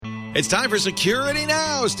It's time for Security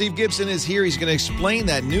Now. Steve Gibson is here. He's going to explain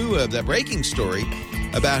that new that breaking story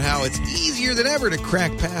about how it's easier than ever to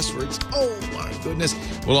crack passwords. Oh, my goodness.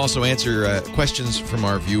 We'll also answer questions from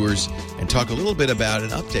our viewers and talk a little bit about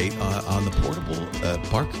an update on the portable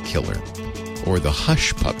bark killer, or the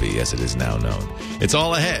hush puppy, as it is now known. It's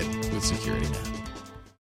all ahead with Security Now.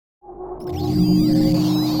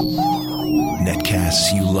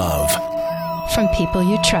 Netcasts you love. From people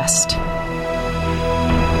you trust.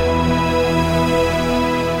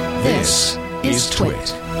 This is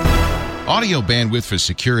Twit. Audio bandwidth for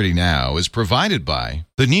Security Now is provided by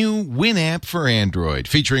the new Winamp for Android,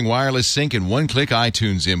 featuring wireless sync and one-click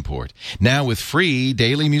iTunes import. Now with free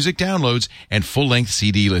daily music downloads and full-length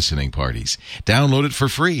CD listening parties. Download it for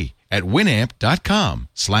free at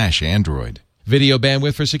winamp.com/Android. Video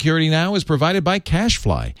bandwidth for Security Now is provided by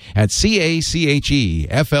CacheFly at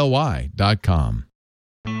CacheFly.com.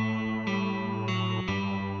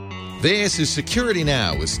 This is Security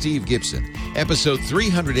Now with Steve Gibson, episode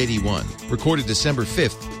 381, recorded December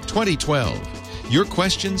 5th, 2012. Your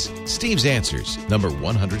questions, Steve's answers, number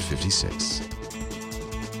 156.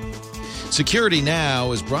 Security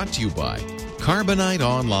Now is brought to you by Carbonite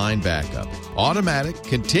Online Backup. Automatic,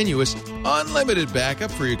 continuous, unlimited backup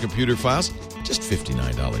for your computer files, just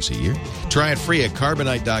 $59 a year. Try it free at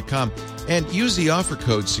Carbonite.com and use the offer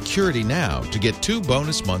code SecurityNow to get 2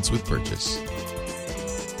 bonus months with purchase.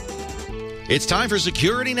 It's time for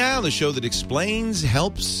Security Now, the show that explains,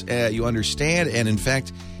 helps you understand, and in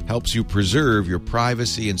fact helps you preserve your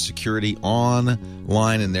privacy and security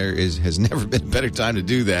online. And has never been a better time to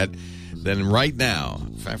do that than right now.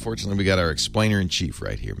 Fortunately, we got our explainer-in-chief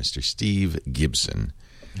right here, Mr. Steve Gibson.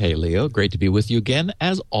 Hey, Leo. Great to be with you again,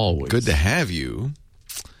 as always. Good to have you.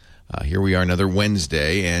 Here we are, another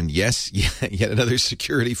Wednesday, and yes, yet another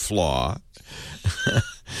security flaw.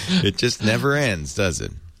 It just never ends, does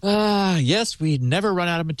it? Yes, we never run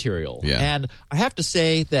out of material. Yeah. And I have to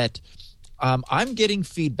say that I'm getting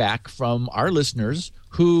feedback from our listeners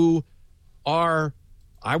who are,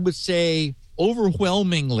 I would say,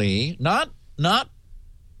 overwhelmingly, not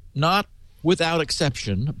without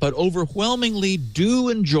exception, but overwhelmingly do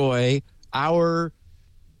enjoy our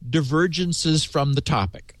divergences from the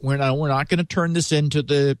topic. We're not going to turn this into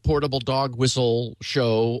the portable dog whistle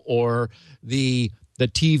show or the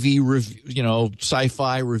TV review,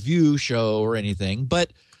 sci-fi review show or anything.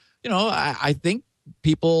 But, I think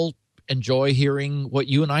people enjoy hearing what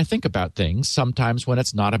you and I think about things sometimes when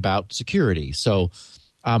it's not about security. So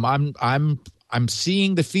I'm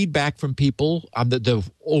seeing the feedback from people. The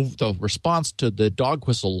response to the dog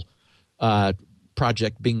whistle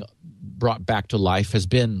project being brought back to life has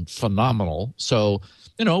been phenomenal. So,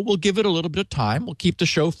 we'll give it a little bit of time. We'll keep the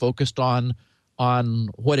show focused on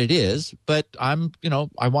what it is, but I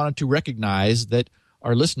wanted to recognize that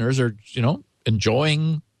our listeners are,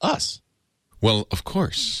 enjoying us. Well, of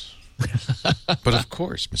course. But of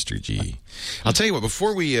course, Mr. G. I'll tell you what,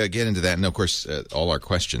 before we get into that, and of course, all our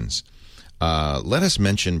questions, let us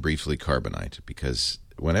mention briefly Carbonite, because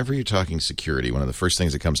whenever you're talking security, one of the first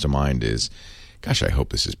things that comes to mind is, gosh, I hope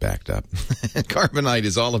this is backed up. Carbonite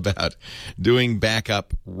is all about doing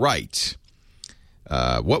backup right.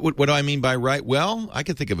 What do I mean by right? Well, I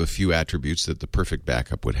can think of a few attributes that the perfect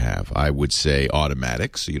backup would have. I would say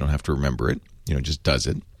automatic, so you don't have to remember it. It just does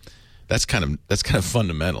it. That's kind of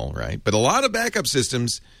fundamental, right? But a lot of backup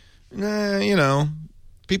systems, a lot of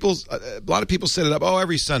people set it up. Oh,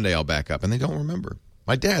 every Sunday I'll back up, and they don't remember.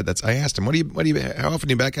 My dad, I asked him, how often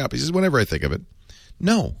do you back up? He says, whenever I think of it.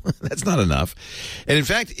 No, that's not enough. And in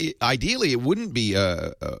fact, ideally, it wouldn't be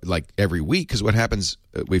like every week, because what happens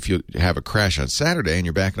if you have a crash on Saturday and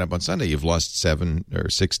you're backing up on Sunday, you've lost 7 or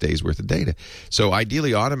 6 days worth of data. So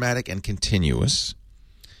ideally, automatic and continuous,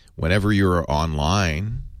 whenever you're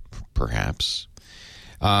online, perhaps,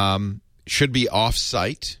 should be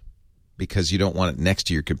off-site, because you don't want it next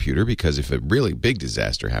to your computer, because if a really big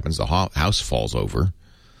disaster happens, the house falls over.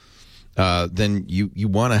 Then you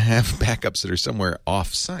want to have backups that are somewhere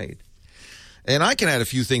off-site. And I can add a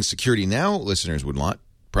few things Security Now listeners would want.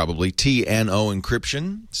 Probably TNO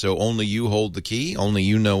encryption, so only you hold the key, only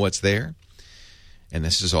you know what's there. And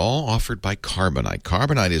this is all offered by Carbonite.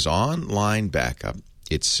 Carbonite is online backup.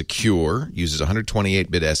 It's secure, uses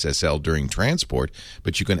 128-bit SSL during transport,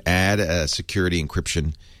 but you can add a security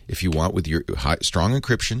encryption if you want with your strong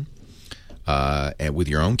encryption and with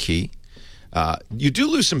your own key. You do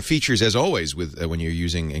lose some features, as always, with when you're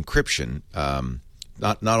using encryption.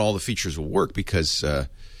 Not all the features will work because I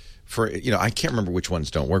can't remember which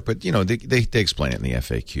ones don't work, but they explain it in the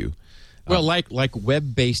FAQ. Well, like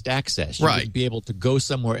web-based access. You Right. would be able to go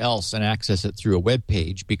somewhere else and access it through a web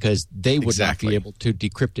page because they would Exactly. not be able to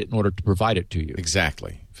decrypt it in order to provide it to you.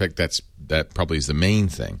 Exactly. In fact, that probably is the main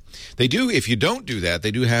thing. They do, if you don't do that,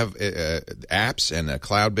 they do have apps and a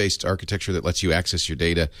cloud-based architecture that lets you access your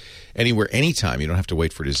data anywhere, anytime. You don't have to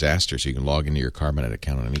wait for disaster, so you can log into your Carbonite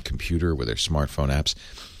account on any computer with their smartphone apps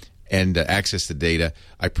and access the data.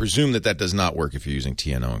 I presume that does not work if you're using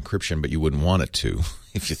TNO encryption, but you wouldn't want it to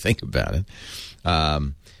if you think about it.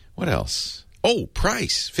 What else? Oh,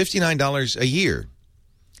 price, $59 a year.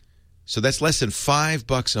 So that's less than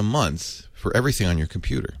 $5 a month for everything on your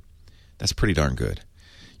computer. That's pretty darn good.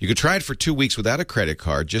 You could try it for 2 weeks without a credit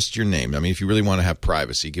card, just your name. I mean, if you really want to have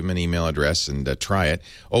privacy, give them an email address and try it.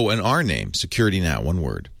 Oh, and our name, Security Now, one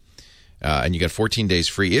word. And you got 14 days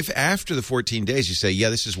free. If after the 14 days you say, yeah,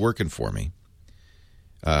 this is working for me,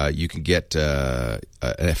 you can get a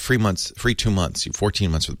free 2 months,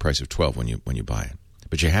 14 months for the price of 12 when you buy it.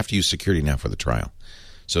 But you have to use Security Now for the trial.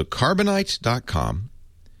 So Carbonite.com,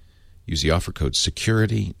 use the offer code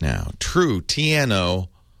Security Now. True TNO,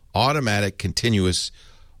 automatic, continuous,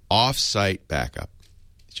 off-site backup.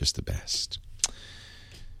 It's just the best.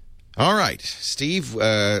 All right, Steve,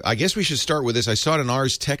 I guess we should start with this. I saw it in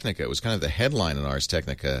Ars Technica. It was kind of the headline in Ars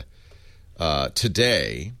Technica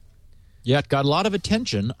today. Yeah, it got a lot of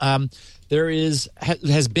attention. There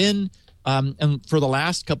has been, and for the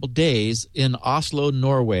last couple of days in Oslo,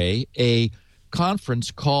 Norway, a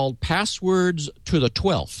conference called Passwords to the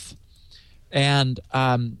 12th. And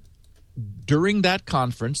during that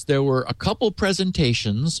conference, there were a couple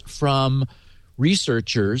presentations from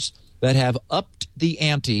researchers that have upped the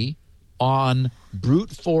ante on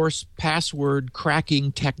brute force password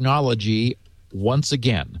cracking technology once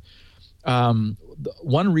again.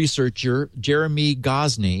 One researcher, Jeremy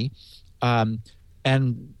Gosney, and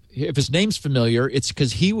if his name's familiar, it's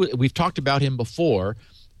because we've talked about him before.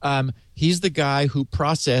 He's the guy who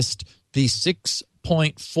processed the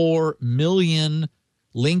 6.4 million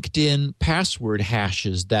LinkedIn password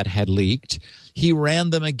hashes that had leaked. He ran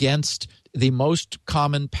them against the most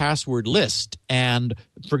common password list. And,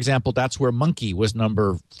 for example, that's where Monkey was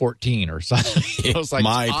number 14 or something. It was like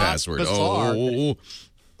my password.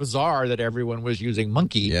 Bizarre that everyone was using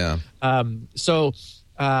Monkey. Yeah. And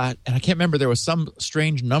I can't remember, there was some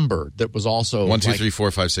strange number that was also 1, 2, 3,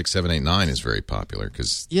 4, 5, 6, 7, 8, 9 is very popular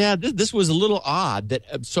because this was a little odd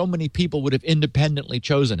that so many people would have independently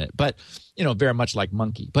chosen it, but very much like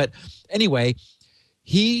Monkey. But anyway,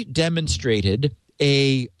 he demonstrated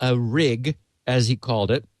a rig, as he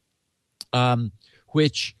called it,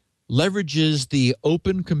 which leverages the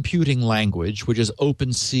open computing language, which is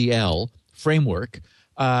OpenCL framework,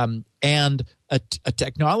 and a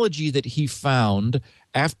technology that he found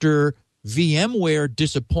after VMware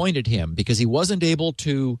disappointed him because he wasn't able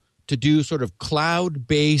to do sort of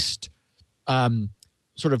cloud-based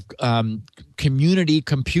community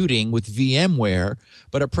computing with VMware,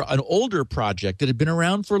 but an older project that had been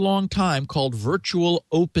around for a long time called Virtual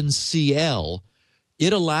OpenCL.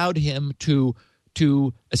 It allowed him to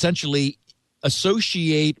essentially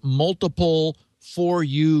associate multiple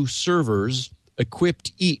 4U servers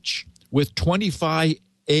equipped each with 25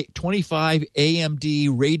 AMD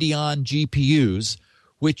Radeon GPUs,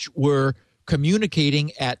 which were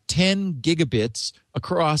communicating at 10 gigabits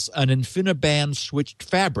across an InfiniBand switched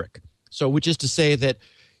fabric. So, which is to say that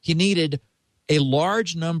he needed a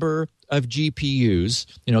large number of GPUs,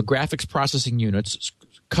 graphics processing units,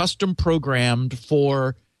 custom programmed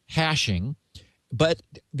for hashing. But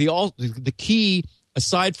the key,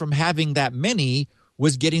 aside from having that many,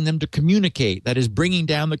 was getting them to communicate. That is, bringing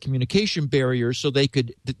down the communication barriers so they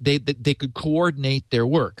could coordinate their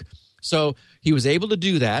work. So he was able to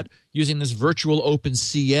do that using this virtual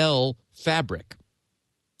OpenCL fabric.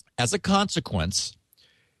 As a consequence,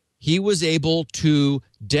 he was able to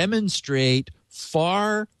demonstrate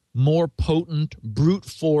far more potent brute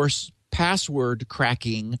force password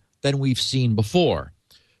cracking than we've seen before.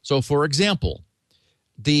 So, for example,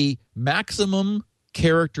 the maximum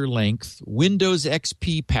character length Windows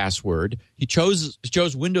XP password, he chose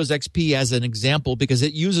Windows XP as an example because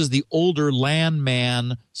it uses the older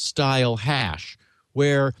LAN-MAN style hash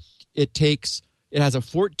where it has a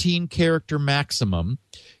 14 character maximum.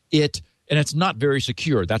 And it's not very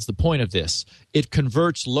secure. That's the point of this. It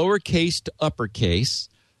converts lowercase to uppercase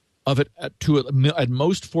to at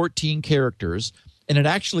most 14 characters, and it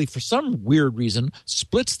actually, for some weird reason,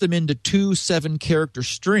 splits them into 2 7-character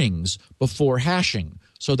strings before hashing.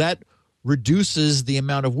 So that reduces the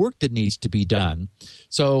amount of work that needs to be done.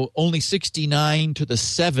 So only 69 to the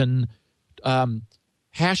 7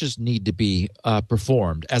 hashes need to be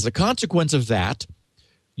performed. As a consequence of that,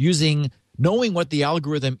 knowing what the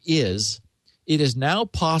algorithm is, it is now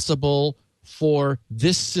possible for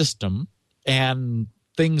this system and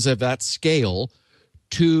things of that scale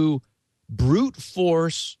to brute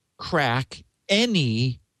force crack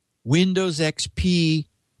any Windows XP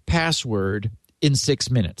password in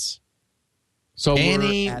 6 minutes. So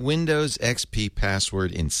any Windows XP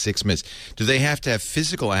password in 6 minutes. Do they have to have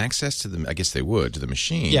physical access to them? I guess they would, to the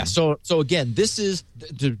machine. Yeah. So again, this is,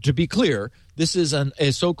 to be clear, this is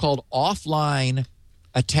a so-called offline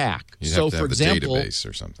attack. You'd so have to for have example, the database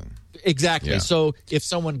or something. Exactly. Yeah. So if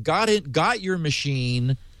someone got your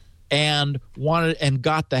machine and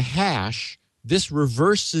got the hash, this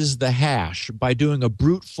reverses the hash by doing a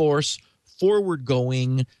brute force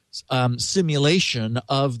forward-going simulation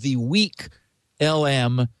of the weak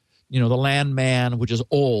LM, the landman, which is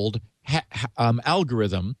old,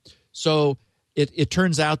 algorithm. So it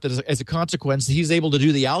turns out that as a consequence, he's able to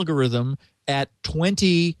do the algorithm at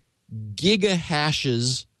 20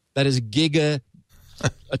 gigahashes, that is giga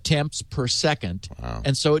attempts per second. Wow.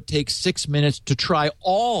 And so it takes 6 minutes to try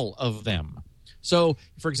all of them. So,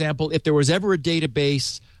 for example, if there was ever a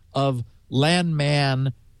database of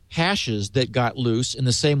landman hashes that got loose in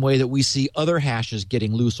the same way that we see other hashes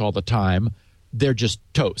getting loose all the time, they're just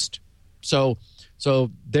toast. So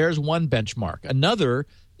there's one benchmark. Another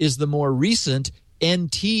is the more recent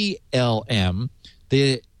NTLM,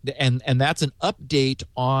 and that's an update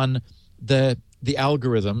on the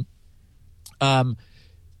algorithm.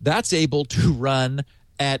 That's able to run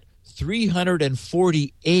at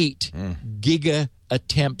 348 giga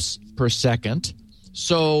attempts per second.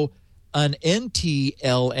 So an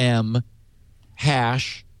NTLM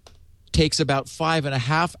hash takes about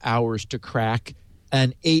 5.5 hours to crack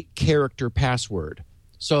an 8-character password.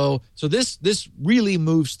 So this really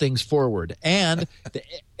moves things forward. And the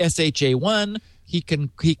SHA-1, he can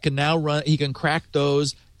crack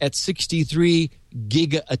those at 63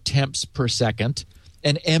 giga attempts per second,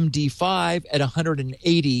 and MD5 at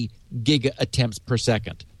 180 giga attempts per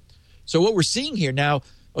second. So what we're seeing here now,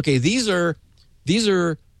 okay, these are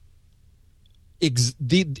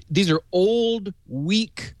old,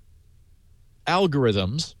 weak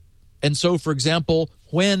algorithms. And so, for example,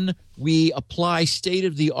 when we apply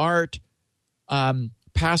state-of-the-art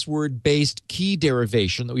password-based key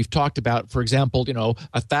derivation that we've talked about, for example,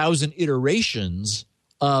 1,000 iterations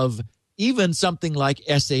of even something like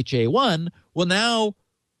SHA-1, well, now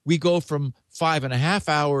we go from 5.5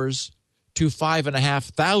 hours to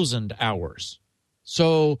 5,500 hours.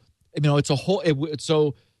 So, it's a whole.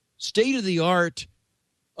 So, state-of-the-art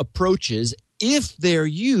approaches, if they're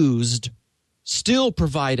used, still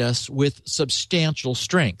provide us with substantial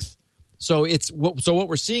strength. So what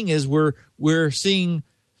we're seeing is we're seeing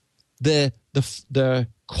the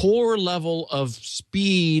core level of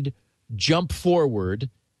speed jump forward,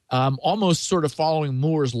 almost sort of following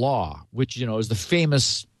Moore's law, which is the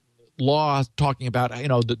famous law talking about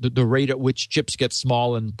the rate at which chips get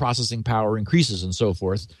small and processing power increases and so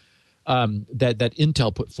forth. That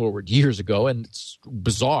Intel put forward years ago, and it's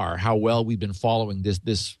bizarre how well we've been following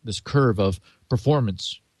this curve of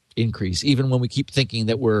performance increase. Even when we keep thinking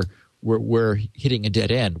that we're hitting a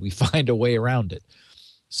dead end, we find a way around it.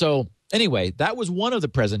 So anyway, that was one of the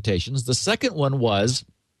presentations. The second one was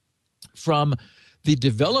from the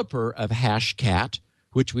developer of Hashcat,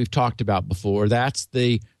 which we've talked about before. That's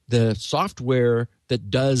the software that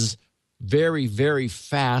does very, very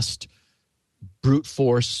fast brute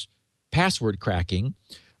force password cracking.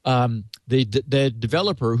 The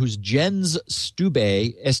developer, who's Jens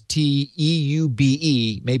Stube,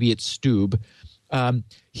 Steube, maybe it's Stube,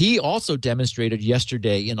 he also demonstrated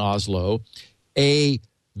yesterday in Oslo a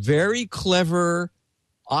very clever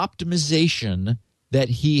optimization that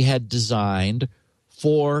he had designed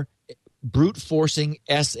for brute forcing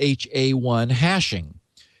SHA-1 hashing.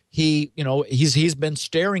 He's been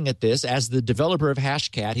staring at this as the developer of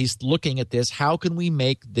Hashcat. He's looking at this. How can we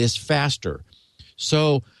make this faster?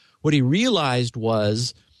 So what he realized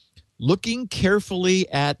was, looking carefully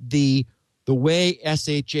at the way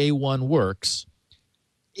SHA-1 works,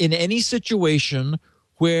 in any situation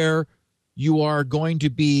where you are going to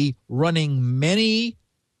be running many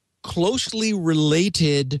closely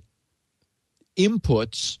related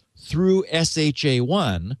inputs through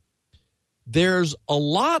SHA-1, there's a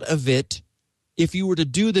lot of it, if you were to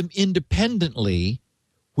do them independently,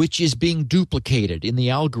 which is being duplicated in the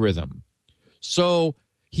algorithm. So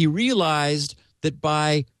he realized that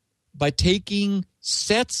by taking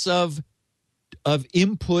sets of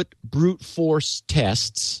input brute force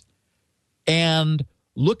tests and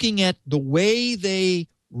looking at the way they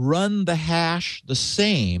run the hash the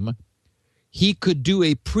same, he could do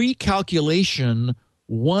a pre-calculation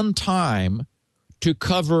one time to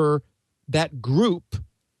cover that group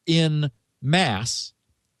in mass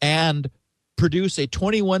and produce a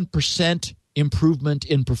 21% improvement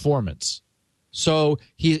in performance. So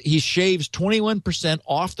he shaves 21%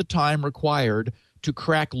 off the time required to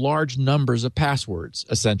crack large numbers of passwords,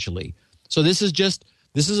 essentially. So this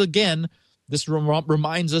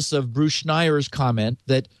reminds us of Bruce Schneier's comment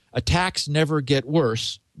that attacks never get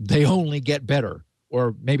worse, they only get better.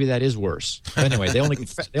 Or maybe that is worse. Anyway, they only get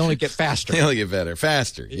faster. They only get better,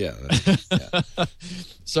 faster. Yeah.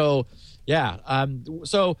 So, yeah.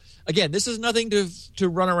 So again, this is nothing to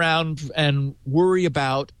run around and worry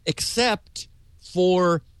about, except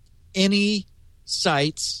for any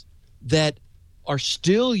sites that are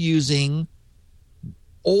still using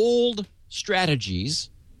old strategies.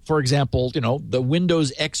 For example, the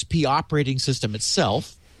Windows XP operating system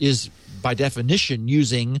itself is by definition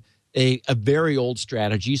using a very old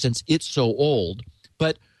strategy since it's so old.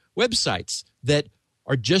 But websites that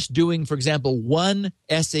are just doing, for example, one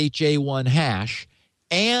SHA-1 hash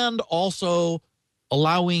and also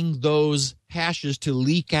allowing those hashes to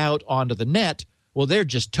leak out onto the net, well, they're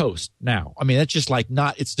just toast now. I mean, that's just like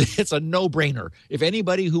it's a no-brainer. If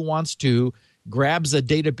anybody who wants to grabs a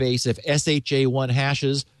database of SHA-1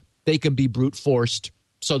 hashes, they can be brute forced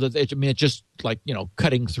so that it's just like,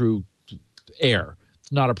 cutting through air.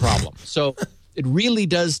 It's not a problem. So it really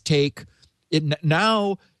does take it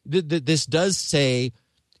now. This does say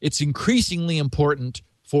it's increasingly important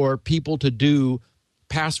for people to do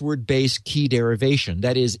password-based key derivation.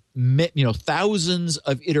 That is, thousands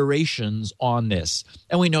of iterations on this.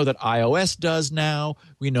 And we know that iOS does now.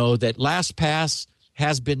 We know that LastPass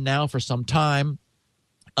has been now for some time.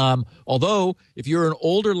 Although, if you're an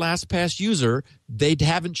older LastPass user, they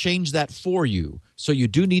haven't changed that for you. So you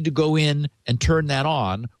do need to go in and turn that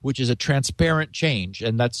on, which is a transparent change.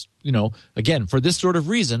 And that's, again, for this sort of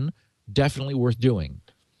reason, definitely worth doing.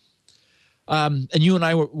 And you and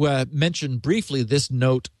I mentioned briefly this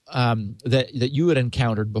note that you had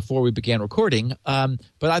encountered before we began recording.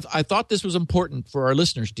 But I thought this was important for our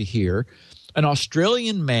listeners to hear. An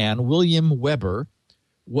Australian man, William Weber,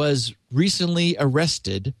 was recently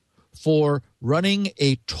arrested for running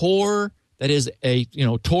a Tor, that is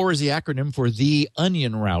Tor is the acronym for the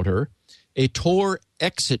Onion Router, a Tor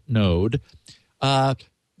exit node.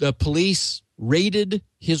 The police raided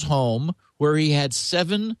his home where he had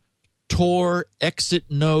 7 Tor exit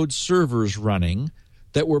node servers running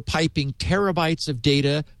that were piping terabytes of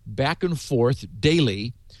data back and forth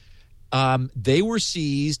daily. They were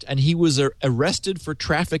seized, and he was arrested for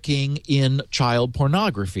trafficking in child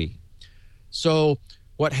pornography. So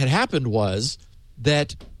what had happened was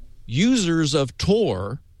that users of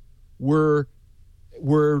Tor were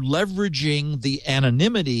leveraging the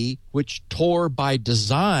anonymity which Tor by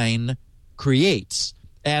design creates.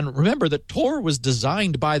 And remember that Tor was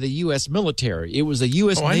designed by the U.S. military. It was a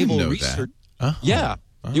U.S. Naval Research. Yeah,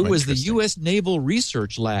 it was the U.S. Naval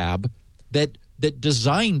Research Lab that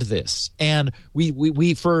designed this. And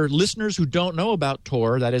we for listeners who don't know about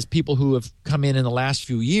Tor, that is people who have come in the last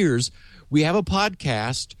few years, we have a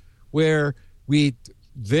podcast where we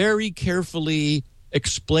very carefully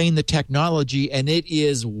explain the technology, and it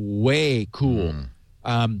is way cool.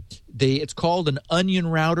 It's called an onion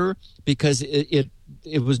router because it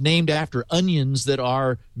was named after onions that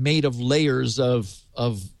are made of layers of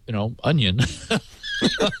onion.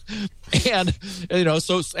 And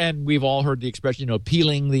and we've all heard the expression,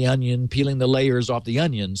 peeling the onion, peeling the layers off the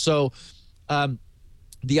onion. So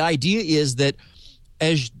the idea is that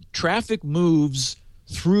as traffic moves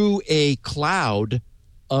through a cloud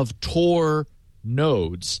of Tor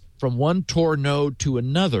nodes from one Tor node to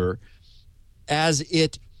another, as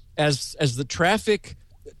the traffic,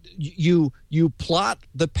 you plot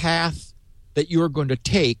the path that you're going to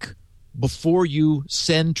take before you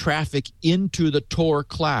send traffic into the Tor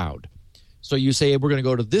cloud. So you say, we're going to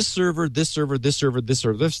go to this server, this server, this server, this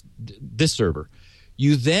server, this server.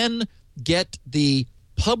 You then get the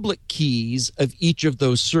public keys of each of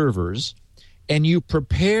those servers, and you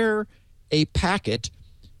prepare a packet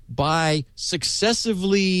by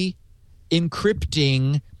successively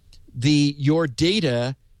encrypting your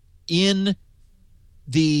data in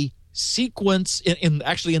the sequence, in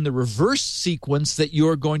the reverse sequence that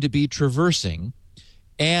you're going to be traversing,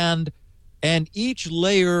 and each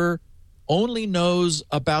layer only knows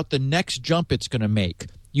about the next jump it's going to make.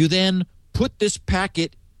 You then put this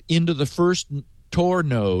packet into the first Tor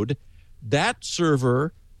node. That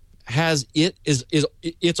server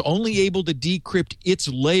it's only able to decrypt its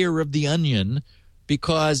layer of the onion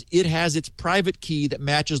because it has its private key that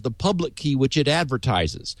matches the public key which it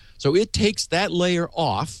advertises. So it takes that layer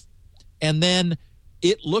off, and then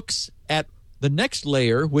it looks at the next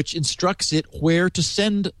layer, which instructs it where to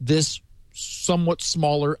send this somewhat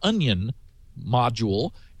smaller onion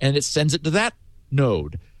module, and it sends it to that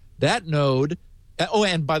node. That node, oh,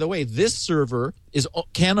 and by the way, this server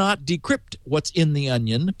cannot decrypt what's in the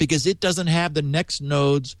onion because it doesn't have the next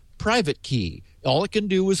node's private key. All it can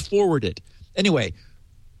do is forward it. Anyway,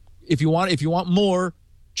 if you want more,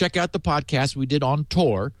 check out the podcast we did on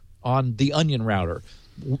Tor on the onion router.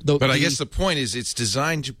 But I guess the point is it's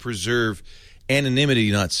designed to preserve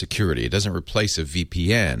anonymity, not security. It doesn't replace a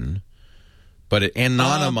VPN, but it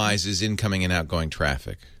anonymizes incoming and outgoing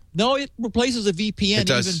traffic. No, it replaces a VPN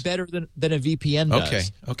even better than a VPN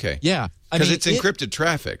does. Okay. Yeah. Because it's encrypted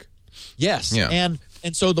traffic. Yes. Yeah.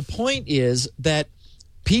 And so the point is that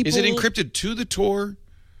people... Is it encrypted to the Tor?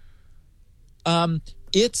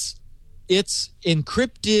 It's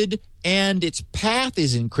encrypted and its path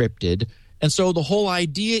is encrypted. And so the whole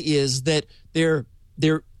idea is that there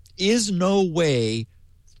is no way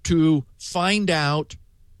to find out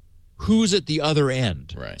who's at the other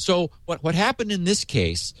end. Right. So what happened in this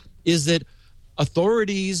case is that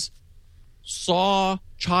authorities saw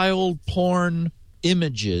child porn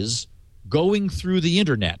images going through the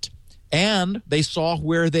internet, and they saw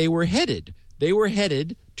where they were headed. They were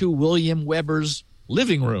headed to William Weber's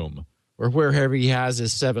living room, or wherever he has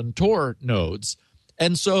his 7 Tor nodes.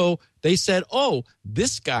 And so they said, oh,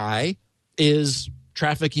 this guy is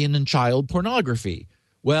trafficking in child pornography.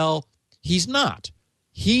 Well, he's not.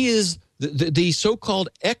 He is the so-called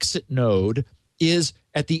exit node is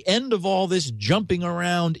at the end of all this jumping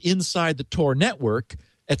around inside the Tor network.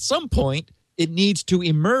 At some point, it needs to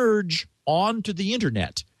emerge onto the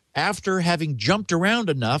internet after having jumped around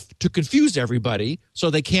enough to confuse everybody so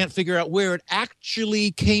they can't figure out where it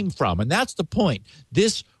actually came from. And that's the point.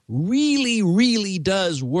 This really, really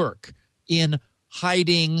does work in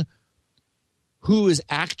hiding who is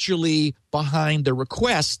actually behind the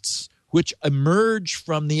requests which emerge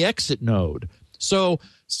from the exit node. So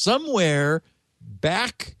somewhere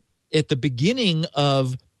back at the beginning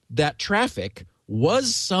of that traffic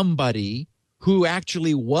was somebody who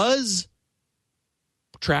actually was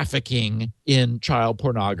trafficking in child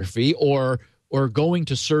pornography or going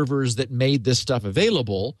to servers that made this stuff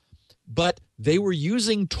available, but they were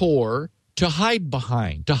using Tor to hide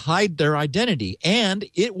behind, to hide their identity. And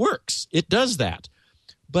it works. It does that.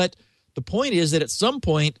 But the point is that at some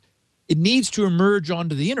point, it needs to emerge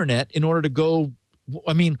onto the internet in order to go,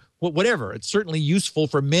 I mean, whatever. It's certainly useful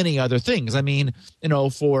for many other things. I mean,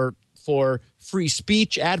 for free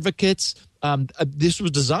speech advocates, this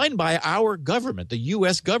was designed by our government, the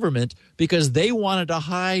U.S. government, because they wanted to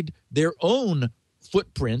hide their own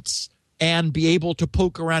footprints and be able to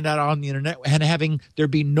poke around out on the internet and having there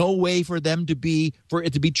be no way for it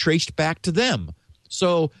to be traced back to them.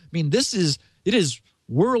 So, I mean, it is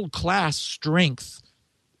world-class strength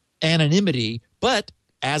anonymity, but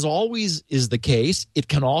as always is the case, it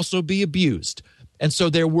can also be abused. And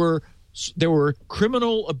so there were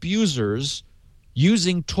criminal abusers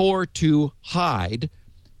using Tor to hide,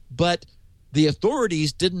 but the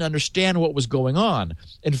authorities didn't understand what was going on.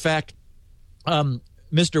 In fact,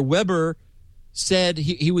 Mr. Weber said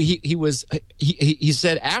he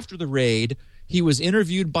said after the raid he was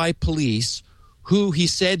interviewed by police who he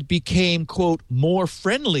said became, quote, more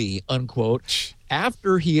friendly, unquote,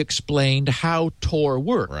 after he explained how Tor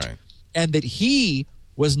worked. Right. And that he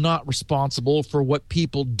was not responsible for what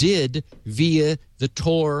people did via the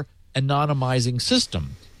Tor anonymizing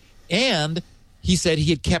system. And he said he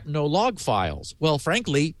had kept no log files. Well,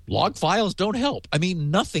 frankly, log files don't help. I mean,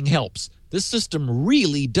 nothing helps. This system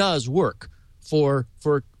really does work for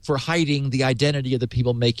hiding the identity of the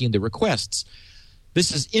people making the requests.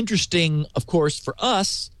 This is interesting, of course, for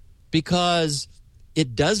us because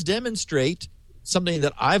it does demonstrate something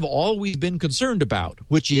that I've always been concerned about,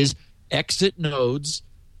 which is exit nodes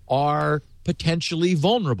are potentially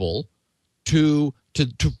vulnerable to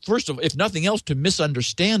first of all, if nothing else, to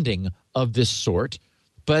misunderstanding of this sort,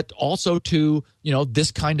 but also to,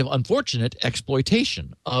 this kind of unfortunate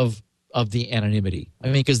exploitation of the anonymity. I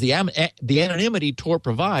mean, because the anonymity Tor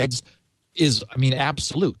provides is,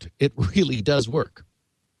 absolute. It really does work.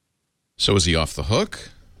 So is he off the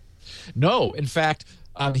hook? No. In fact,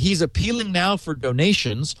 he's appealing now for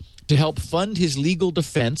donations to help fund his legal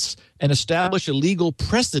defense and establish a legal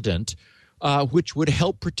precedent which would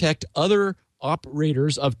help protect other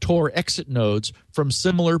operators of Tor exit nodes from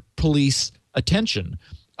similar police attention.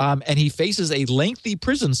 And he faces a lengthy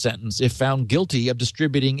prison sentence if found guilty of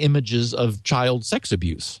distributing images of child sex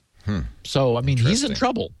abuse. So, he's in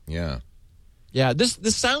trouble. Yeah. Yeah,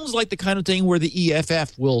 this sounds like the kind of thing where the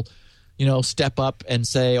EFF will step up and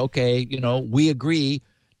say, okay, we agree,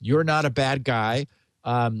 you're not a bad guy,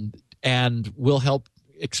 and we'll help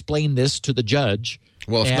explain this to the judge.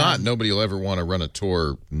 Well, if not, nobody will ever want to run a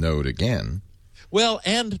Tor node again. Well,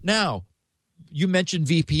 and now you mentioned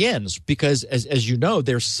VPNs because, as you know,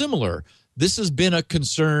 they're similar. This has been a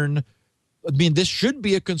concern. I mean, this should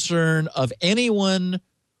be a concern of anyone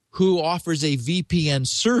who offers a VPN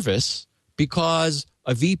service, because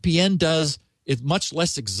a VPN does it's much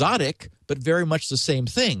less exotic, but very much the same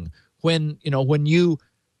thing. When you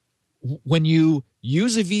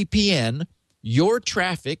use a VPN, your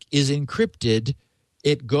traffic is encrypted.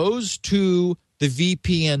 It goes to the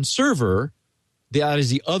VPN server. That is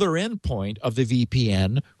the other endpoint of the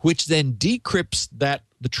VPN, which then decrypts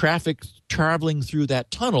the traffic traveling through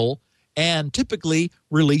that tunnel and typically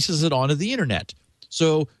releases it onto the internet.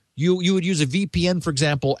 So you would use a VPN, for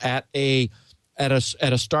example, at a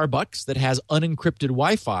Starbucks that has unencrypted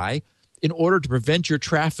Wi-Fi in order to prevent your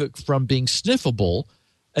traffic from being sniffable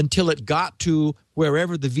until it got to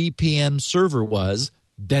wherever the VPN server was.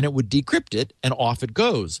 Then it would decrypt it, and off it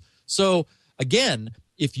goes. So again,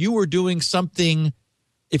 if you were doing something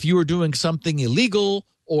illegal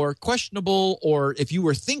or questionable, or if you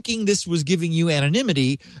were thinking this was giving you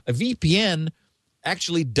anonymity, a VPN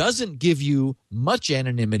actually doesn't give you much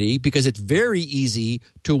anonymity, because it's very easy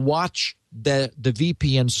to watch the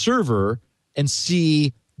VPN server and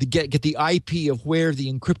see get the IP of where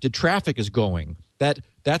the encrypted traffic is going.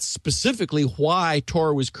 That's specifically why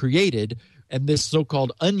Tor was created, and this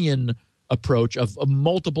so-called onion approach of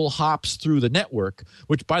multiple hops through the network,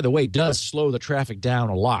 which, by the way, does slow the traffic down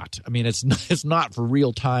a lot. I mean, it's not for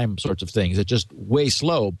real-time sorts of things. It's just way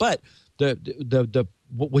slow. But the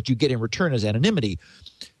what you get in return is anonymity.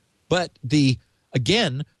 But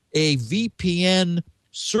again, a VPN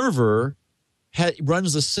server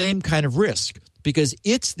runs the same kind of risk, because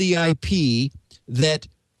it's the IP that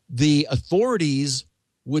the authorities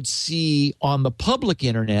would see on the public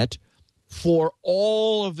internet for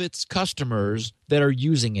all of its customers that are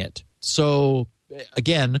using it. So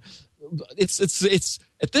again, it's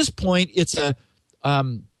at this point it's a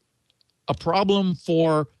problem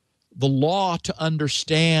for the law to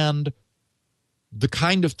understand the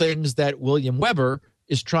kind of things that William Weber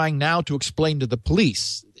is trying now to explain to the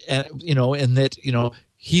police, and that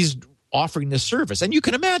he's offering this service. And you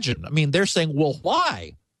can imagine, I mean, they're saying, well,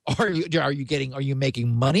 why are you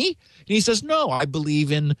making money? And he says, no, I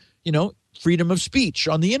believe in freedom of speech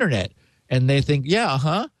on the internet. And they think,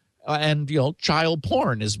 yeah, and child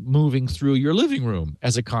porn is moving through your living room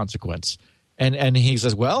as a consequence. And he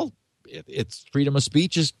says, well, it's freedom of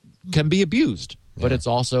speech can be abused, but it's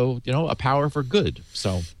also a power for good.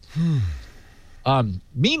 So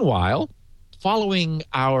meanwhile, following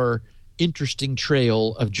our interesting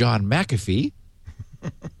trail of John McAfee,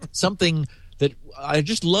 something that I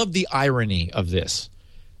just love the irony of this.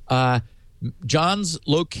 John's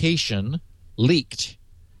location leaked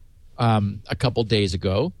a couple days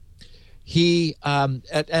ago. He and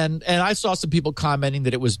I saw some people commenting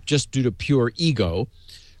that it was just due to pure ego.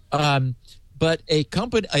 But a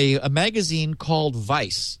magazine called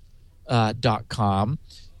Vice.com,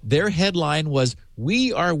 their headline was,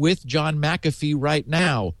 "We are with John McAfee right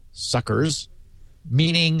now, suckers,"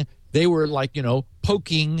 meaning they were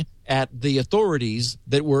poking at the authorities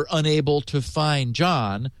that were unable to find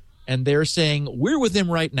John, and they're saying, we're with him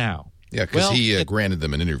right now. Yeah, because he granted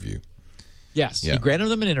them an interview. Yes, he granted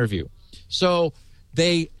them an interview. So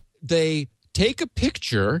they take a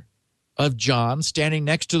picture of John standing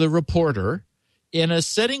next to the reporter in a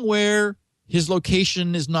setting where his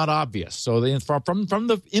location is not obvious. So from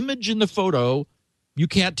the image in the photo, you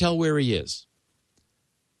can't tell where he is.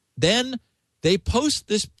 Then they post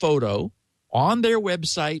this photo on their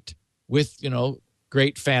website with,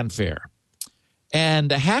 great fanfare.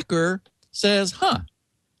 And a hacker says,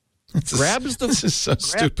 this is so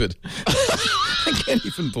stupid. I can't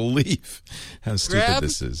even believe how stupid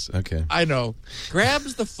this is. Okay. I know.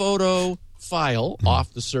 Grabs the photo file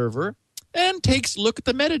off the server and takes a look at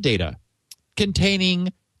the metadata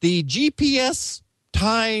containing the GPS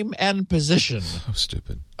time and position. So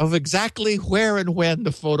stupid. Of exactly where and when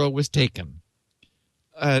the photo was taken.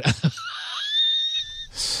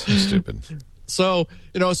 So stupid. So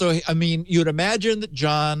I mean, you'd imagine that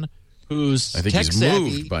John, who's I think tech he's savvy,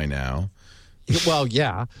 moved by now. Well,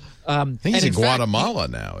 yeah. I think he's in Guatemala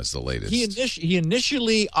now is the latest. He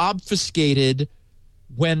initially obfuscated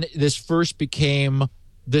when this first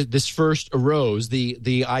arose,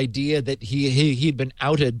 the idea that he'd been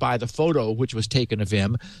outed by the photo which was taken of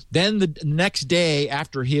him. Then the next day,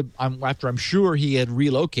 after I'm sure he had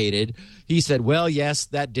relocated, he said, "Well, yes,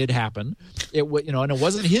 that did happen. And it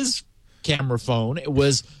wasn't his camera phone. It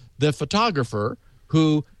was the photographer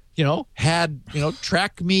who, had,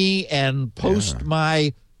 track me and post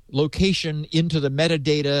my location into the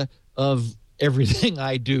metadata of everything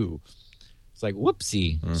I do. It's like,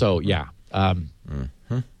 whoopsie. Mm-hmm. So, yeah. I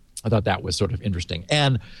thought that was sort of interesting.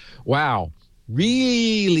 And, wow,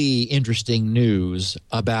 really interesting news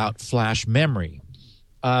about flash memory.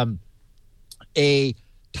 A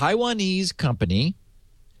Taiwanese company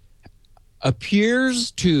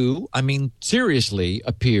seriously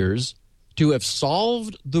appears to have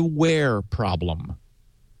solved the wear problem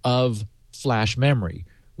of flash memory.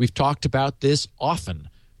 We've talked about this often,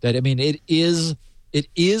 that, it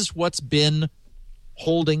is what's been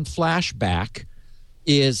holding flash back,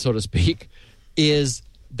 so to speak, is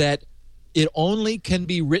that it only can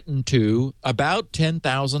be written to about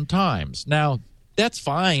 10,000 times. Now, that's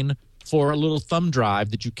fine for a little thumb drive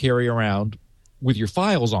that you carry around with your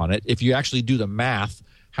files on it. If you actually do the math,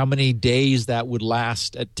 how many days that would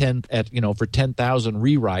last for 10,000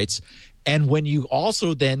 rewrites. And when you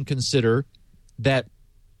also then consider that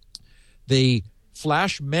the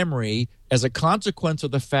flash memory, as a consequence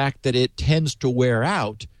of the fact that it tends to wear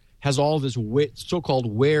out, has all this so-called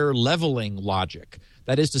wear leveling logic.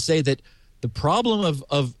 That is to say that the problem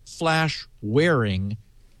of flash wearing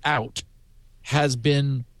out has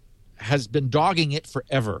been dogging it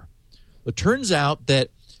forever. It turns out that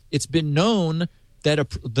it's been known that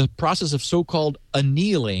the process of so-called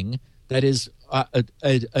annealing, that is,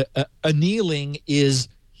 annealing is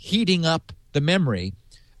heating up the memory.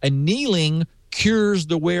 Annealing cures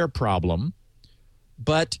the wear problem,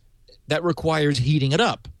 but that requires heating it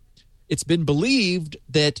up. It's been believed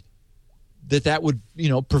that would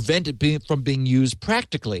prevent it from being used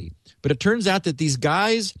practically. But it turns out that these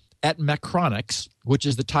guys at Macronics, which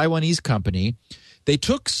is the Taiwanese company, they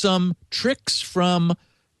took some tricks from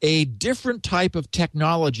a different type of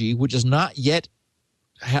technology which has not yet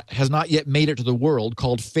made it to the world,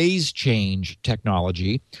 called phase change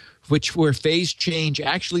technology, where phase change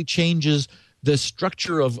actually changes the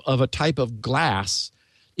structure of a type of glass.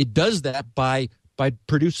 It does that by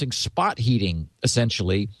producing spot heating,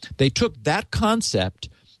 essentially. They took that concept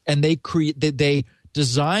and they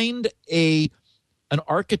designed an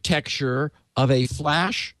architecture of a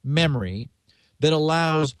flash memory that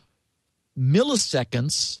allows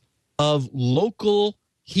milliseconds of local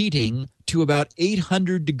heating to about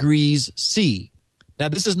 800 degrees C. Now,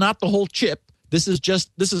 this is not the whole chip. This is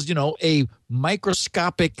a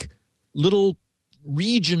microscopic little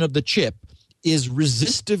region of the chip is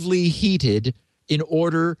resistively heated in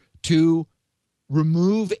order to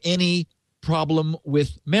remove any problem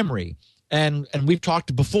with memory. And we've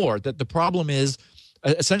talked before that the problem is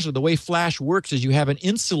essentially the way flash works is you have an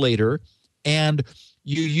insulator and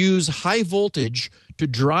you use high voltage to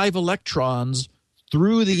drive electrons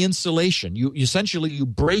through the insulation. You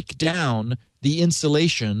break down the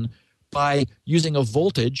insulation by using a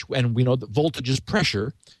voltage, and we know that voltage is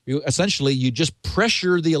pressure. You just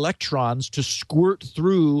pressure the electrons to squirt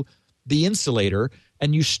through the insulator,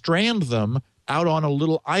 and you strand them out on a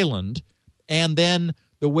little island. And then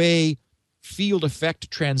the way field effect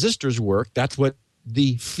transistors work, that's what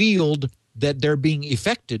the field that they're being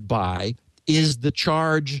affected by is the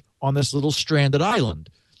charge on this little stranded island.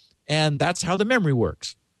 And that's how the memory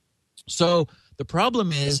works. So the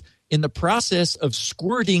problem is, in the process of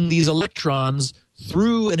squirting these electrons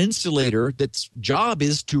through an insulator that's job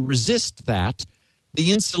is to resist that,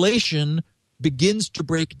 the insulation begins to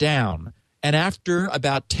break down. And after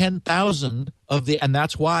about 10,000 and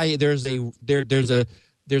that's why there's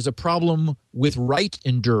a problem with write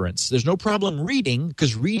endurance. There's no problem reading,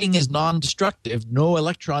 because reading is non-destructive. No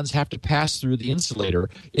electrons have to pass through the insulator.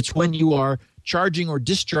 It's when you are charging or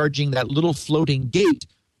discharging that little floating gate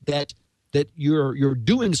that you're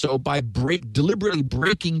doing so by deliberately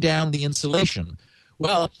breaking down the insulation.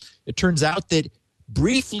 Well, it turns out that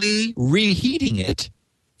briefly reheating it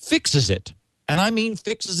fixes it. And I mean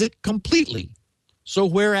fixes it completely. So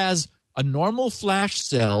whereas a normal flash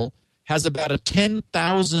cell has about a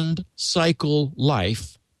 10,000 cycle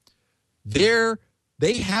life, they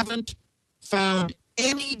haven't found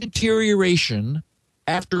any deterioration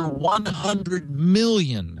after 100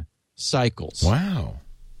 million cycles. Wow.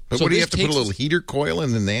 But So what do you this have to put a takes- little heater coil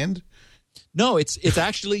in the end? No, it's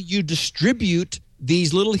actually you distribute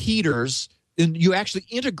these little heaters and you actually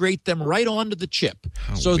integrate them right onto the chip.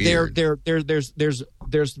 How so weird.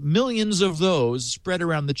 there's millions of those spread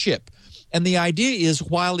around the chip. And the idea is,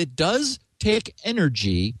 while it does take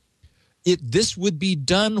energy, this would be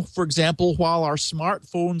done, for example, while our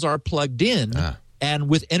smartphones are plugged in, and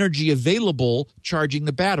with energy available charging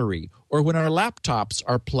the battery, or when our laptops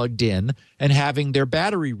are plugged in and having their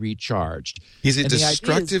battery recharged. Is it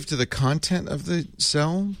destructive to the content of the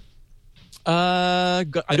cell? I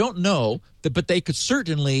don't know, but they could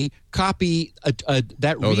certainly copy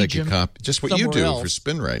that region. They could copy just what you do else. for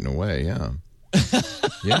SpinRite in a way, yeah.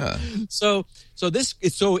 Yeah. So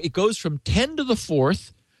it goes from 10 to the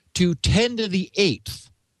 4th to 10 to the 8th.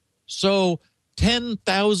 So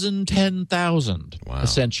 10,000, wow.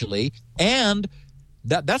 essentially. And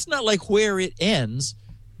that's not like where it ends.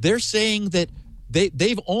 They're saying that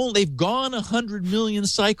they've gone 100 million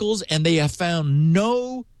cycles and they have found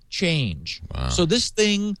no change. Wow. So this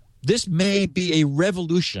may be a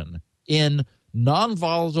revolution in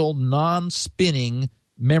non-volatile, non-spinning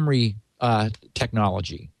memory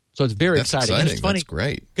technology. So it's very exciting. And it's funny. That's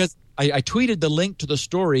great. Because I tweeted the link to the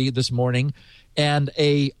story this morning, and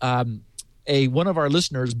one of our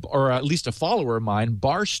listeners, or at least a follower of mine,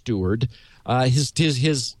 Bar Steward, his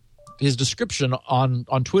description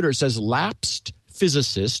on Twitter says lapsed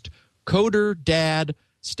physicist, coder, dad,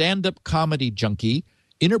 stand-up comedy junkie,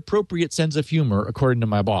 inappropriate sense of humor, according to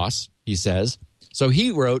my boss, he says. So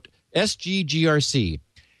he wrote, SGGRC,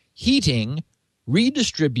 heating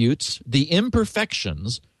redistributes the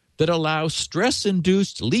imperfections that allow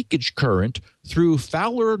stress-induced leakage current through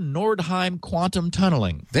Fowler-Nordheim quantum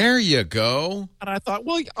tunneling. There you go. And I thought,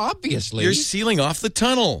 well, obviously. You're sealing off the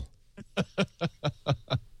tunnel.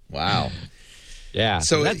 Wow. Yeah.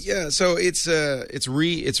 So it's rechaosing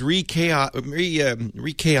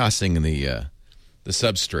the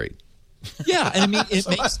substrate. Yeah, and I mean it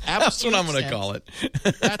makes absolute That's what I'm going to sense. call it.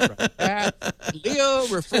 That's right. Leo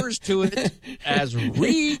refers to it as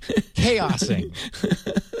re-chaosing.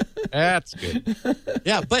 That's good.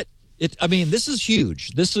 Yeah, but this is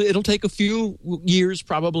huge. It'll take a few years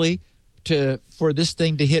probably for this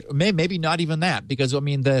thing to hit. Maybe not even that, because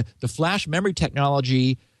the flash memory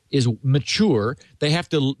technology is mature. They have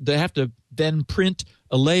to then print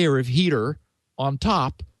a layer of heater on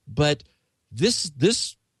top, but this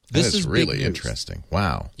is really interesting.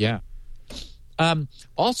 Wow. Yeah.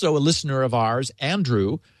 Also, a listener of ours,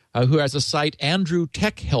 Andrew, who has a site,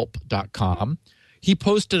 andrewtechhelp.com, he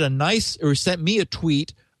posted sent me a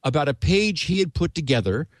tweet about a page he had put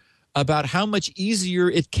together about how much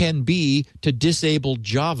easier it can be to disable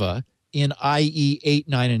Java in IE 8,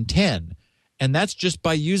 9, and 10. And that's just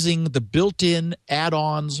by using the built-in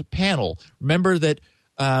add-ons panel. Remember that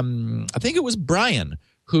I think it was Brian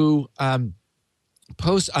who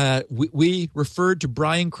we referred to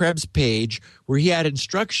Brian Krebs' page where he had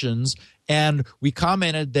instructions, and we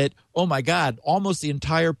commented that, oh my God, almost the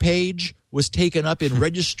entire page was taken up in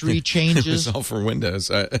registry changes. It was all for Windows.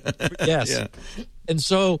 Yes. Yeah. And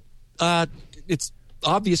so it's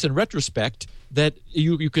obvious in retrospect that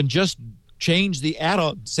you can just change the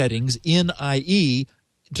add-on settings in IE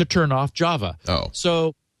to turn off Java. Oh.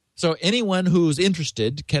 So anyone who's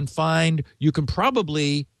interested you can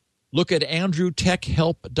probably look at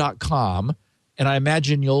andrewtechhelp.com, and I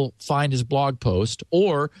imagine you'll find his blog post,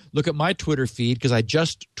 or look at my Twitter feed because I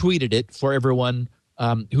just tweeted it for everyone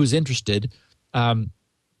who's interested,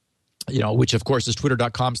 which of course is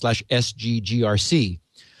twitter.com/SGGRC.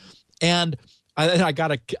 And I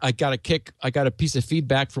got a piece of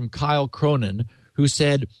feedback from Kyle Cronin, who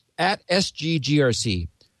said, at SGGRC,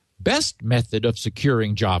 best method of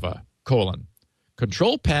securing Java,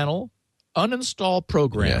 control panel, uninstall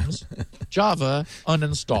programs, Java,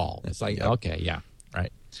 uninstall. It's like, okay, yeah,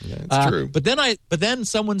 right. Yeah, it's true. But then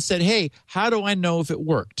someone said, hey, how do I know if it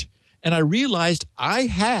worked? And I realized I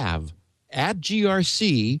have at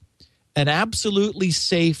GRC an absolutely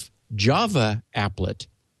safe Java applet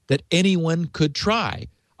that anyone could try.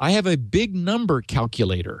 I have a big number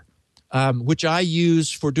calculator, which I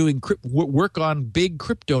use for doing work on big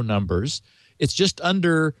crypto numbers. It's just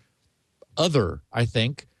under Other, I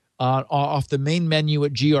think, off the main menu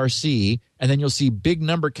at GRC, and then you'll see big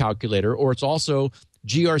number calculator, or it's also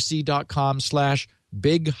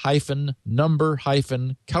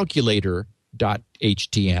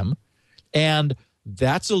grc.com/big-number-calculator.htm. And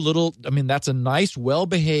that's a nice,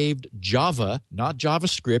 well-behaved Java, not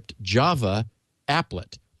JavaScript, Java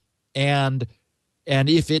applet. And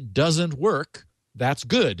if it doesn't work, that's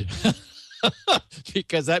good.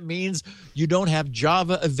 Because that means you don't have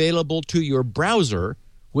Java available to your browser,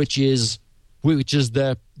 which is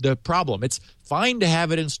the problem. It's fine to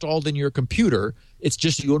have it installed in your computer. It's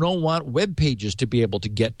just you don't want web pages to be able to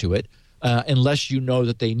get to it unless you know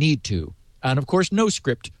that they need to. And of course,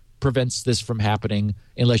 NoScript prevents this from happening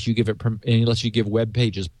unless you give web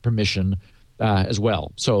pages permission as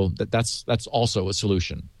well. So that's also a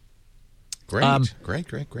solution.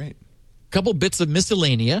 Great. couple bits of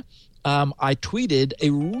miscellanea. I tweeted a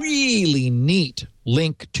really neat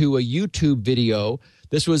link to a YouTube video.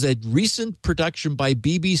 This was a recent production by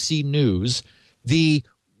BBC News. The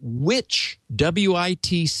Witch,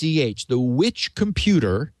 W-I-T-C-H, the Witch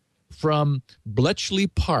computer from Bletchley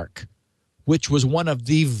Park, which was one of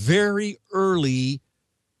the very early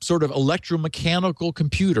sort of electromechanical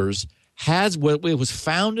computers, it was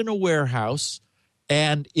found in a warehouse,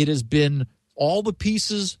 and it has been all the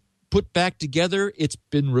pieces put back together. It's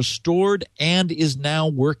been restored and is now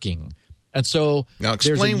working. And so now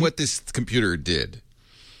explain what this computer did.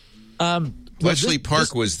 Bletchley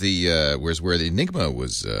Park was where the Enigma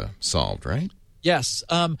was solved, right? Yes,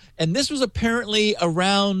 and this was apparently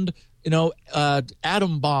around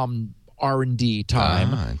atom bomb R&D time.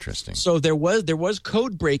 Ah, interesting. So there was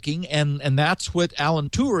code breaking, and that's what Alan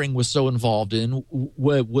Turing was so involved in.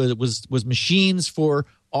 Was machines for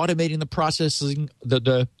automating the processing,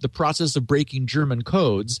 the process of breaking German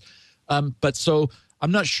codes. But so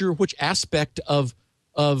I'm not sure which aspect of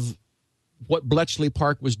what Bletchley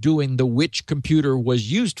Park was doing the Witch computer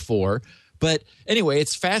was used for. But anyway,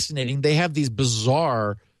 it's fascinating. They have these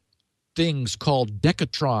bizarre things called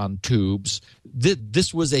Decatron tubes.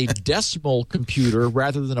 This was a decimal computer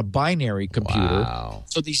rather than a binary computer. Wow.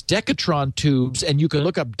 So these Decatron tubes, and you can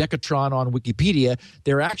look up Decatron on Wikipedia,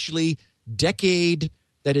 they're actually decade,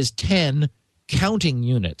 that is 10 counting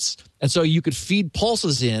units. And so you could feed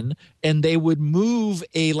pulses in, and they would move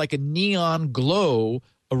like a neon glow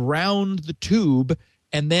around the tube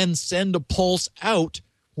and then send a pulse out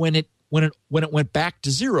when it went back to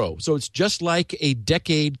zero. So it's just like a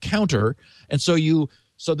decade counter. And so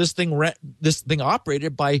this thing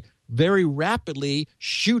operated by very rapidly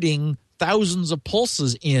shooting thousands of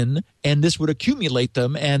pulses in, and this would accumulate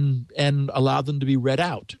them and allow them to be read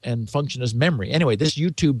out and function as memory. Anyway, this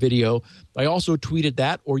YouTube video, I also tweeted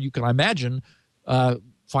that, or you can imagine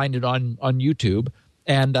find it on YouTube.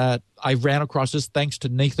 And I ran across this thanks to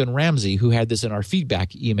Nathan Ramsey, who had this in our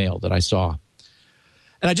feedback email that I saw.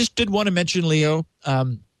 And I just did want to mention, Leo,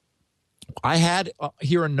 I had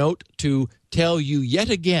here a note to tell you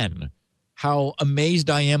yet again how amazed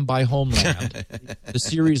I am by Homeland, the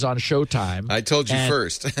series on Showtime. I told you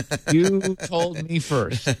first. You told me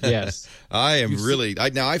first, yes. I am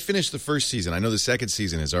now I finished the first season. I know the second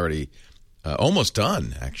season is already almost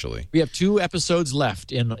done, actually. We have 2 episodes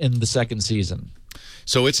left in the second season.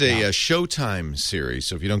 So it's a Showtime series.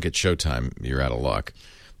 So if you don't get Showtime, you're out of luck.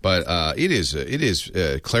 But it is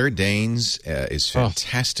Claire Danes is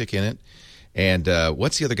fantastic in it. And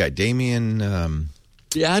what's the other guy? Damien...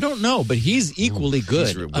 Yeah, I don't know, but he's equally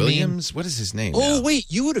good. Williams? What is his name? Oh, now? wait,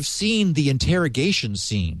 you would have seen the interrogation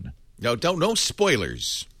scene. No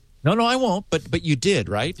spoilers. No, I won't, but you did,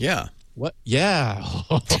 right? Yeah. What? Yeah.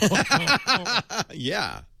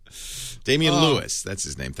 Yeah. Damian Lewis, that's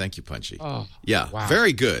his name. Thank you, Punchy. Oh, yeah, wow.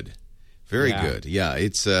 Very good. Very good. Yeah,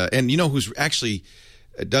 it's and you know who's actually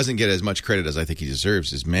doesn't get as much credit as I think he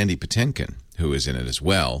deserves is Mandy Patinkin, who is in it as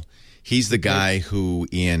well. He's the guy who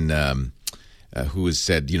who has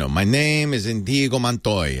said, my name is Indigo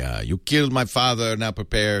Montoya. You killed my father, now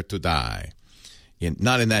prepare to die.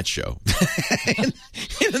 Not in that show. in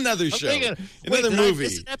another show. Another movie.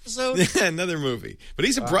 An episode? Yeah, another movie. But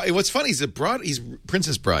he's what's funny, he's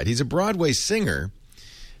Princess Bride. He's a Broadway singer,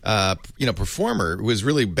 performer who is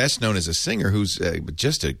really best known as a singer who's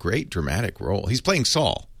just a great dramatic role. He's playing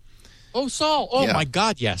Saul. Oh, Saul. Oh, yeah. My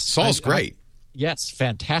God, yes. Saul's great. Yes,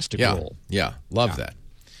 fantastic role. Yeah, love that.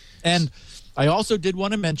 And I also did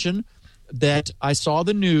want to mention that I saw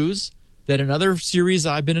the news that another series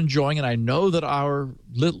I've been enjoying, and I know that our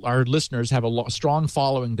listeners have a strong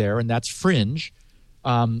following there, and that's Fringe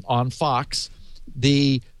on Fox.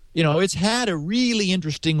 It's had a really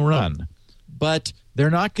interesting run, but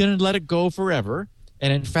they're not going to let it go forever.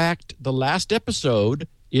 And in fact, the last episode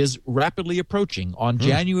is rapidly approaching on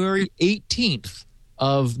January 18th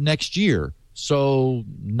of next year. So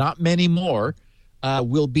not many more.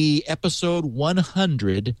 Will be episode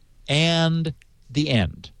 100 and the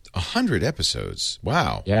end. 100 episodes.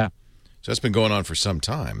 Wow. Yeah. So that's been going on for some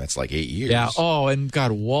time. That's like 8 years. Yeah. Oh, and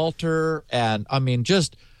God, Walter, and I mean,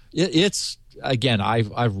 just it's again.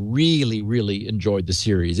 I've really, really enjoyed the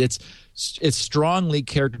series. It's strongly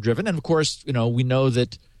character driven, and of course, we know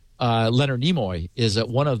that Leonard Nimoy is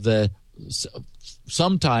one of the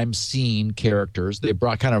sometimes seen characters. They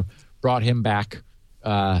brought him back.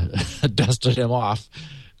 Dusted him off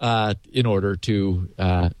in order to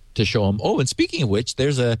show him. Oh, and speaking of which,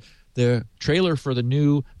 there's the trailer for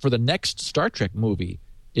the next Star Trek movie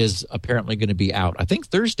is apparently going to be out. I think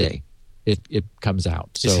Thursday it comes out.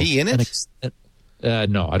 So, is he in it?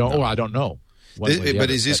 No, I don't. No. I don't know. one way or the But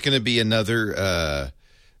other. is this going to be another?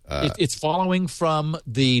 It's following from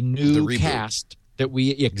the new reboot. cast that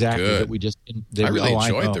we Good. that we just. I really I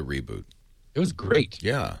enjoyed know. the reboot. It was great.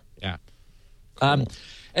 Yeah. Yeah.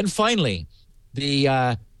 And finally,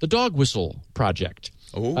 the Dog Whistle Project,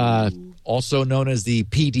 also known as the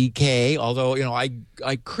PDK. Although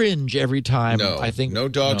I cringe every time. No, I think no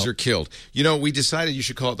dogs are killed. We decided you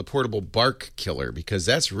should call it the portable bark killer because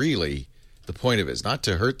that's really the point of it. It's not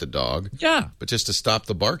to hurt the dog, but just to stop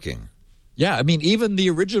the barking. Yeah, I mean, even the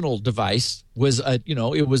original device was,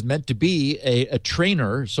 it was meant to be a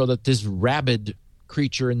trainer so that this rabid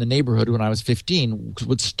creature in the neighborhood when I was 15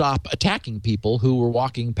 would stop attacking people who were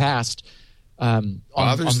walking past.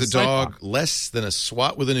 Bothers the sidewalk. dog less than a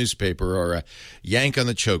swat with a newspaper or a yank on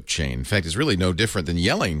the choke chain. In fact, it's really no different than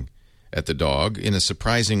yelling at the dog in a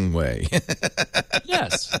surprising way.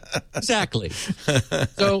 Yes, exactly.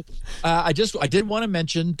 So I did want to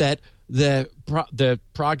mention that the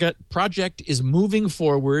project is moving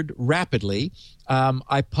forward rapidly.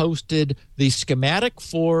 I posted the schematic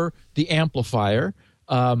for the amplifier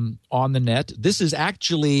on the net. This is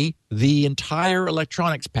actually the entire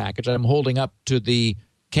electronics package I'm holding up to the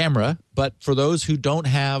camera. But for those who don't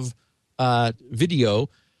have video,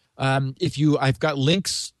 I've got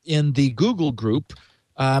links in the Google group,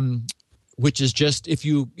 which is just if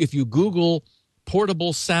you Google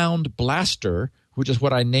Portable Sound Blaster, which is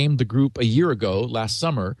what I named the group a year ago, last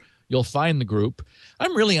summer, you'll find the group.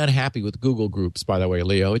 I'm really unhappy with Google groups, by the way,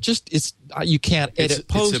 Leo. You can't edit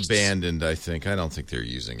posts. It's abandoned, I think. I don't think they're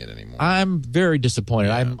using it anymore. I'm very disappointed.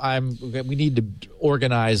 Yeah. We need to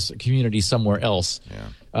organize a community somewhere else.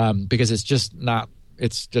 Yeah. Because it's just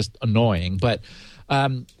annoying. But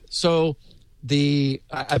so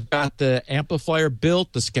I've got the amplifier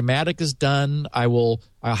built. The schematic is done. I'll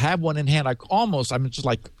have one in hand. I'm just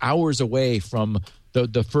like hours away from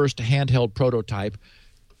the first handheld prototype.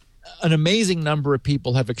 An amazing number of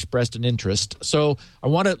people have expressed an interest. So I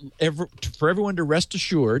want for everyone to rest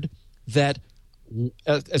assured that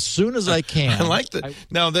as soon as I can. I like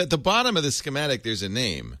now at the bottom of the schematic, there's a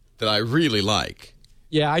name that I really like.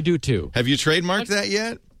 Yeah, I do too. Have you trademarked that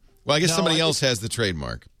yet? Well, I guess somebody else has the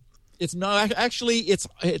trademark. It's not actually.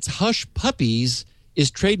 It's Hush Puppies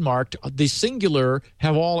is trademarked. The singular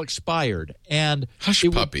have all expired, and Hush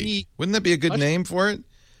Puppy. Wouldn't that be a good name for it?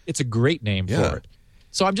 It's a great name for it.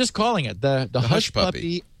 So I'm just calling it the Hush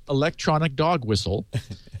Puppy electronic dog whistle.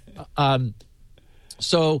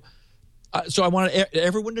 So I want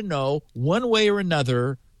everyone to know, one way or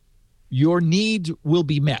another, your need will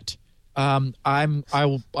be met. I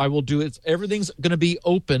will do it. Everything's going to be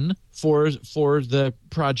open for the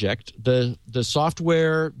project. The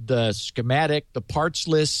software, the schematic, the parts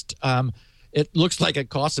list. It looks like it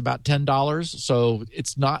costs about $10, so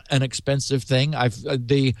it's not an expensive thing. That's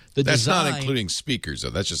design, not including speakers, though.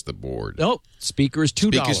 That's just the board. Nope, speaker is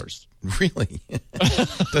 $2. Really?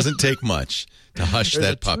 Doesn't take much to hush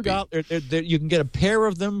that puppy. You can get a pair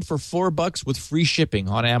of them for $4 with free shipping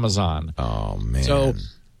on Amazon. Oh man! So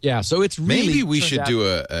it's really maybe we should do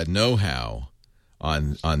a know-how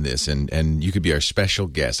on this, and you could be our special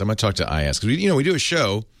guest. I'm going to talk to IS because we do a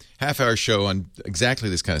show, half-hour show on exactly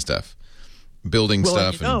this kind of stuff. Building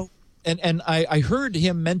stuff. And I heard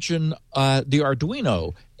him mention the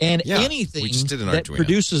Arduino, and anything that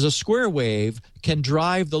produces a square wave can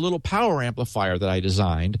drive the little power amplifier that I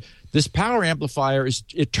designed. This power amplifier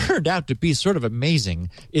it turned out to be sort of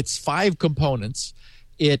amazing. It's 5 components.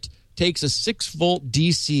 It takes a 6-volt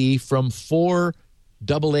DC from 4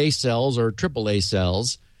 AA cells or AAA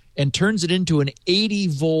cells and turns it into an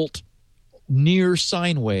 80-volt near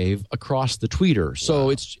sine wave across the tweeter. So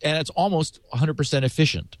it's almost 100%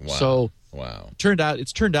 efficient. Wow. So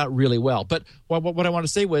it's turned out really well. But what I want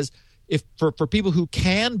to say was, if for people who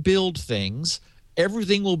can build things,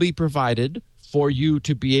 everything will be provided for you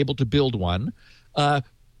to be able to build one. I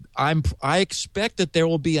expect that there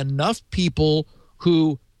will be enough people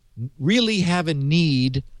who really have a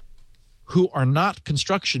need, who are not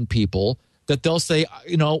construction people, that they'll say,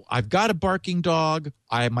 I've got a barking dog.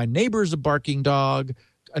 My neighbor's a barking dog.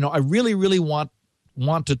 I really, really want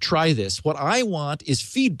to try this. What I want is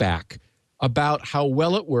feedback about how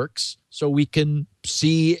well it works so we can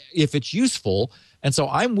see if it's useful. And so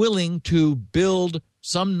I'm willing to build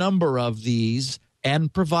some number of these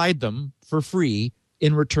and provide them for free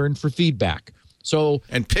in return for feedback.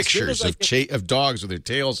 And pictures of dogs with their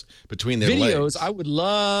tails between their legs. I would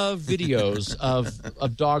love videos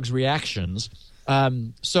of dogs' reactions.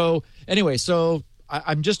 I'm just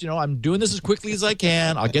I'm doing this as quickly as I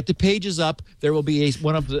can. I'll get the pages up. There will be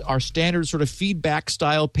one of our standard sort of feedback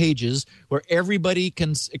style pages where everybody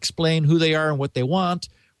can explain who they are and what they want.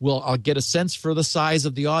 I'll get a sense for the size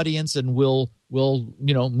of the audience, and we'll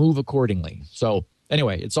move accordingly. So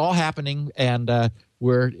anyway, it's all happening, and I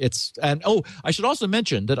should also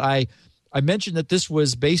mention that I mentioned that this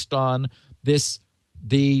was based on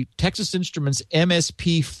the Texas Instruments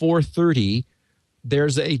MSP 430.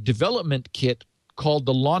 There's a development kit called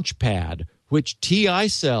the Launchpad, which TI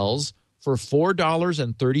sells for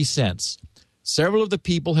 $4.30. Several of the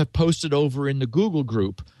people have posted over in the Google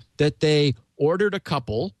group that they ordered a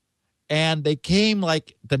couple, and they came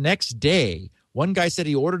like the next day. One guy said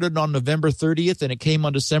he ordered it on November 30th, and it came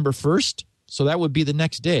on December 1st. So that would be the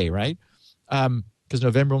next day, right? Because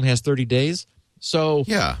November only has 30 days. So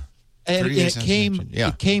yeah, and it came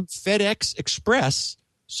FedEx Express.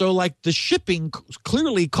 So like the shipping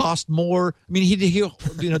clearly cost more. I mean,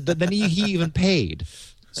 than he even paid.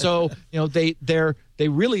 So they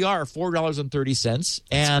really are $4.30,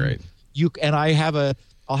 and great.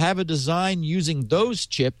 I'll have a design using those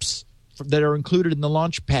chips that are included in the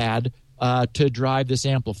Launchpad to drive this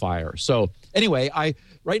amplifier. So anyway,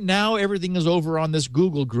 right now everything is over on this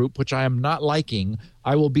Google group, which I am not liking.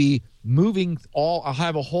 I will be moving I'll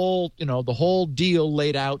have a whole the whole deal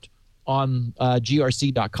laid out on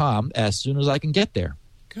grc.com as soon as I can get there.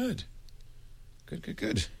 Good.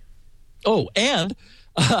 Oh, and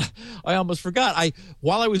I almost forgot.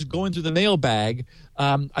 While I was going through the mailbag,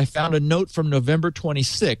 I found a note from November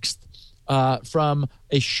 26th from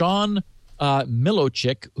a Sean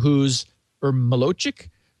Milochik, who's a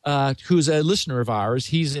listener of ours.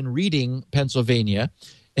 He's in Reading, Pennsylvania,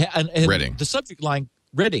 and Reading. The subject line.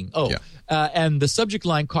 Reading. Oh, yeah. And the subject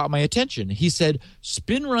line caught my attention. He said,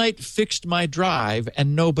 "Spinrite fixed my drive,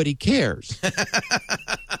 and nobody cares."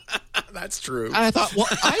 That's true. And I thought, well,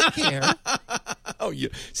 I care.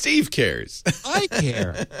 Steve cares. I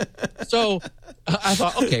care. So I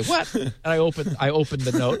thought, okay, what? And I opened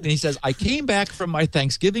the note, and he says, "I came back from my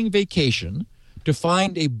Thanksgiving vacation to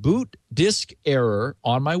find a boot disk error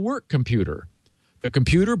on my work computer. The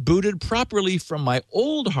computer booted properly from my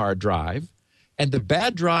old hard drive, and the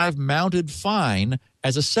bad drive mounted fine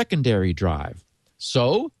as a secondary drive.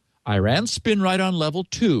 So I ran Spinrite on level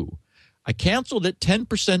 2. I canceled it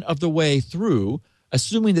 10% of the way through,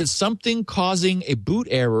 assuming that something causing a boot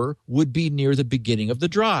error would be near the beginning of the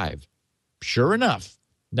drive. Sure enough,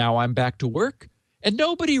 now I'm back to work, and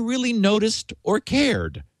nobody really noticed or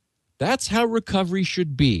cared. That's how recovery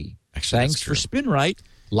should be. Actually, thanks for Spinrite,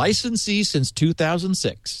 licensee since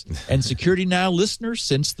 2006, and Security Now listener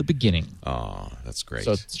since the beginning." Oh, that's great.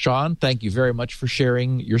 So, Sean, thank you very much for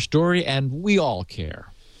sharing your story, and we all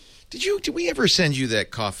care. Did we ever send you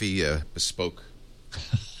that coffee bespoke?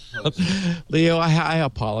 Leo, I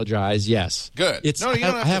apologize. Yes. Good. You don't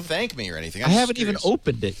have to thank me or anything. I haven't even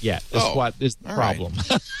opened it yet. That's what is the problem.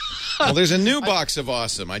 Right. Well, there's a new box of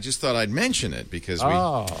awesome. I just thought I'd mention it because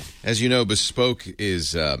as you know, Bespoke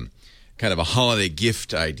is kind of a holiday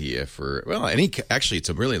gift idea for actually it's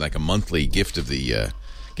really like a monthly gift of the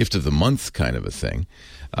month kind of a thing.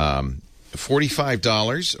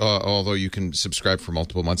 $45, although you can subscribe for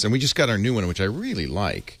multiple months. And we just got our new one, which I really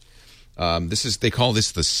like. They call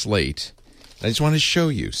this the Slate. I just wanted to show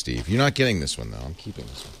you, Steve. You're not getting this one though. I'm keeping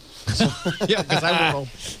this one. Yeah, because I won't.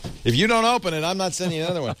 If you don't open it, I'm not sending you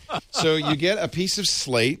another one. So you get a piece of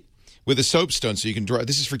slate with a soapstone, so you can draw.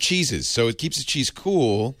 This is for cheeses, so it keeps the cheese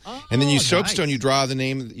cool. And then you soapstone, you draw the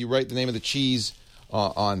name, you write the name of the cheese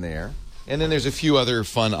on there. And then there's a few other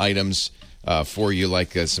fun items for you,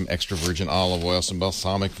 like some extra virgin olive oil, some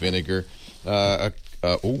balsamic vinegar. I'm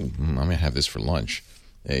gonna have this for lunch.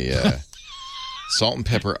 Salt and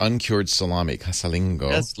pepper uncured salami, casalingo.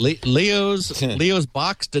 Yes, Leo's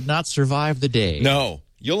box did not survive the day. No,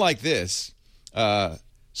 you'll like this.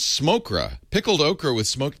 Smokra, pickled okra with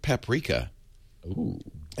smoked paprika. Ooh.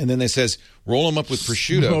 And then it says, roll them up with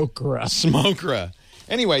prosciutto. Smokra.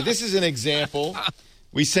 Anyway, this is an example.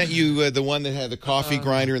 We sent you the one that had the coffee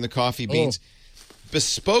grinder and the coffee beans.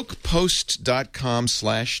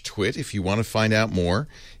 Bespokepost.com/twit if you want to find out more.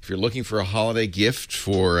 If you're looking for a holiday gift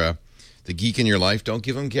for the geek in your life, don't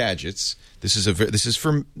give them gadgets. This is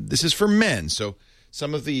for men. So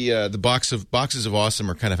some of the boxes of awesome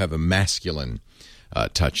are kind of have a masculine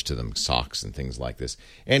touch to them, socks and things like this.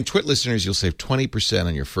 And Twit listeners, you'll save 20%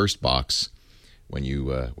 on your first box when you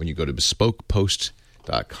go to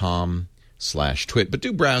bespokepost.com/twit. But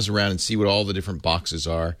do browse around and see what all the different boxes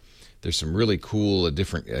are. There's some really cool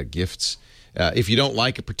different gifts. If you don't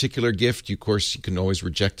like a particular gift, of course, you can always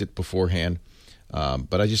reject it beforehand.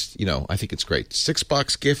 But I just, I think it's great.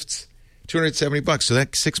 6-box gifts, $270. So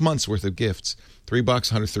that's 6 months worth of gifts. $3,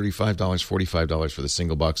 $135, $45 for the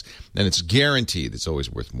single box. And it's guaranteed it's always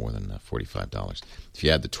worth more than $45. If you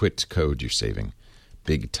add the TWIT code, you're saving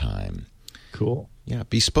big time. Cool. Yeah,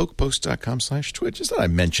 bespokepost.com/Twitch. Just thought I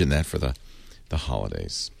mentioned that for the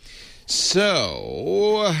holidays.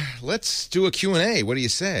 So let's do a Q&A. What do you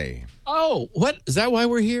say? Oh, what? Is that why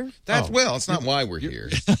we're here? Well, it's not why we're here.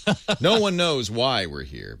 No one knows why we're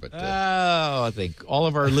here. But I think all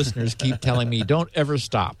of our listeners keep telling me, don't ever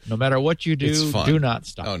stop. No matter what you do, do not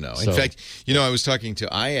stop. Oh, no. In fact, I was talking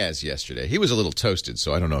to Ayaz yesterday. He was a little toasted,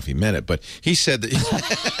 so I don't know if he meant it, but he said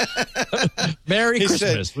that... Merry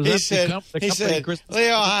Christmas. He said,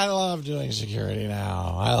 Leo, I love doing security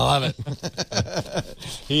now. I love it.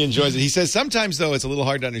 He enjoys it. He says, sometimes, though, it's a little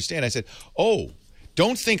hard to understand. I said,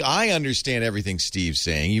 don't think I understand everything Steve's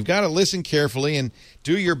saying. You've got to listen carefully and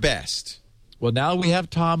do your best. Well, now we have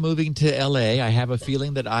Tom moving to L.A. I have a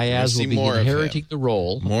feeling that Ayaz will be inheriting the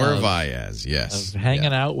role. More of Ayaz, yes. Of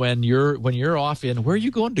hanging out when you're off in. Where are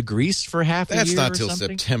you going, to Greece for half a year? That's not till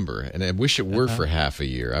September, and I wish it were for half a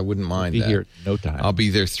year. I wouldn't mind that. Be here no time. I'll be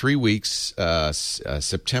there 3 weeks.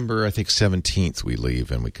 September, I think 17th we leave,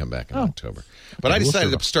 and we come back in October. But I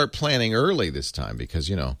decided to start planning early this time because,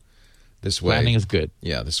 this way, planning is good.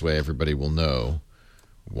 Yeah, this way everybody will know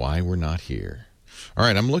why we're not here. All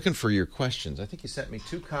right, I'm looking for your questions. I think you sent me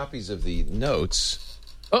 2 copies of the notes.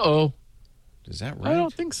 Uh-oh. Is that right? I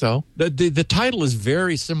don't think so. The title is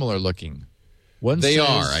very similar looking. They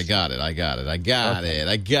are. I got it.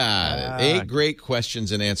 8 great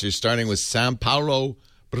questions and answers, starting with São Paulo,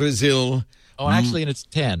 Brazil. Oh, actually, and it's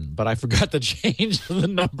 10, but I forgot to change the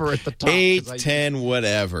number at the top. 8, 10,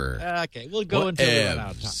 whatever. Okay, we'll go until we run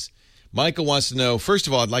out of time. Michael wants to know, first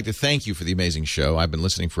of all, I'd like to thank you for the amazing show. I've been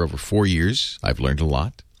listening for over 4 years. I've learned a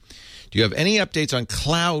lot. Do you have any updates on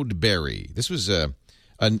Cloudberry? This was a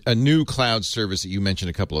new cloud service that you mentioned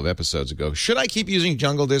a couple of episodes ago. Should I keep using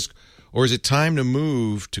Jungle Disk, or is it time to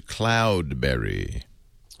move to Cloudberry?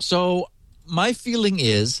 So my feeling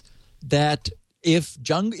is that if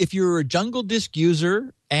you're a Jungle Disk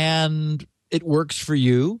user and it works for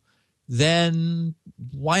you, then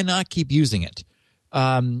why not keep using it?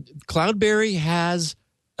 Cloudberry has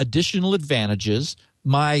additional advantages.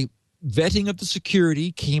 My vetting of the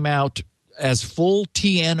security came out as full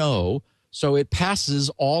TNO, so it passes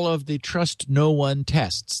all of the trust no one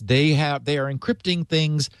tests. They are encrypting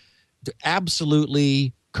things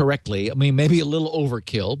absolutely correctly. I mean, maybe a little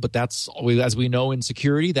overkill, but that's, as we know in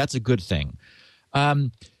security, that's a good thing.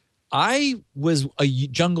 I was a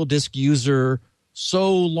Jungle Disk user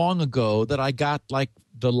so long ago that I got like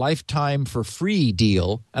the lifetime for free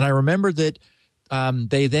deal, and I remember that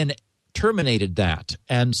they then terminated that.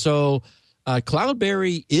 And so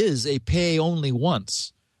Cloudberry is a pay only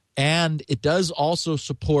once, and it does also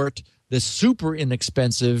support the super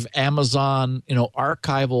inexpensive Amazon,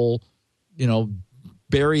 archival,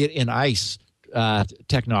 bury it in ice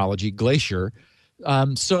technology, Glacier.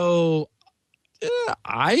 So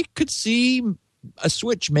I could see a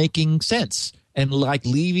switch making sense. And like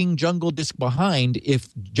leaving Jungle Disk behind, if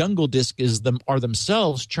Jungle Disk are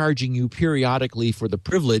themselves charging you periodically for the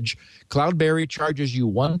privilege, Cloudberry charges you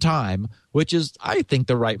one time, which is, I think,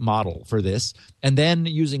 the right model for this. And then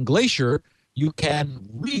using Glacier, you can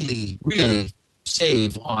really, really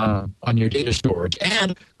save on your data storage.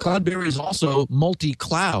 And Cloudberry is also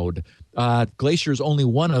multi-cloud. Glacier is only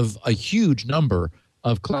one of a huge number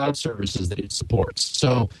of cloud services that it supports.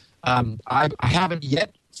 So I haven't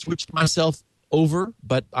yet switched myself over,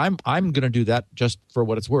 but I'm going to do that just for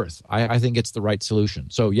what it's worth. I think it's the right solution.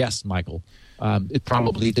 So yes, Michael, it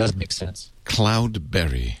probably does make sense.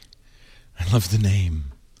 Cloudberry. I love the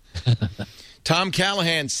name. Tom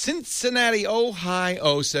Callahan, Cincinnati,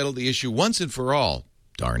 Ohio, settled the issue once and for all.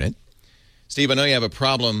 Darn it. Steve, I know you have a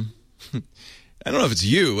problem. I don't know if it's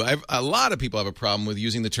you. A lot of people have a problem with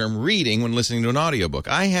using the term reading when listening to an audiobook.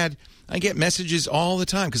 I get messages all the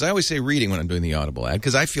time because I always say reading when I'm doing the Audible ad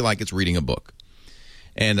because I feel like it's reading a book.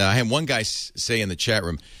 And I had one guy say in the chat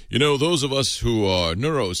room, those of us who are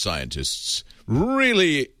neuroscientists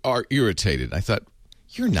really are irritated. I thought,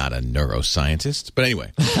 you're not a neuroscientist. But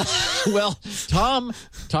anyway. Well, Tom,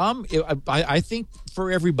 I think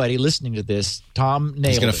for everybody listening to this, Tom nailed it.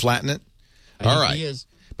 He's going to flatten it? All right. He is.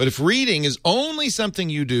 But if reading is only something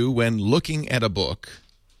you do when looking at a book,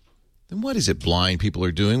 then what is it blind people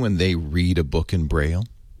are doing when they read a book in Braille?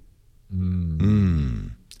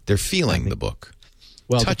 They're feeling the book.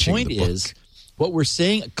 Well, the point is, what we're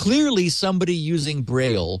saying, clearly somebody using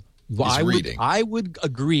Braille, I would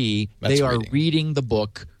agree they are reading the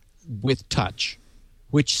book with touch,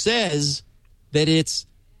 which says that it's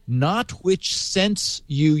not which sense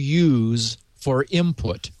you use for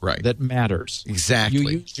input that matters.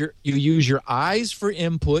 Exactly. You use your eyes for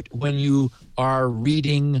input when you are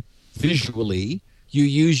reading visually. You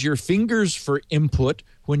use your fingers for input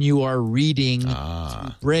when you are reading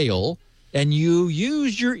through Braille, and you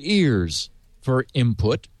use your ears for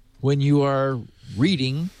input when you are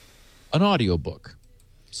reading an audiobook.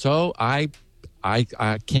 So I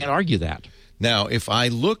can't argue that. Now, if I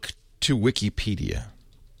look to Wikipedia,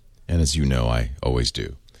 and as you know, I always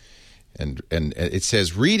do, and it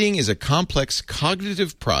says reading is a complex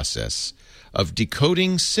cognitive process of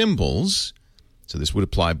decoding symbols. So this would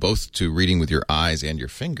apply both to reading with your eyes and your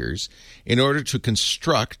fingers in order to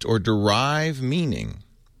construct or derive meaning.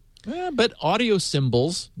 But audio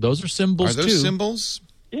symbols, those are symbols too. Are those symbols?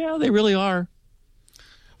 Yeah, they really are.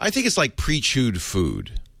 I think it's like pre-chewed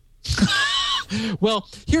food. Well,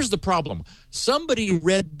 here's the problem. Somebody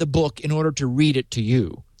read the book in order to read it to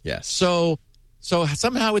you. Yes. So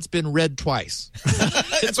somehow it's been read twice.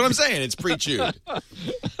 That's what I'm saying. It's pre-chewed.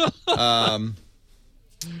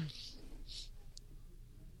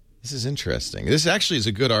 This is interesting. This actually is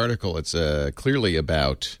a good article. It's clearly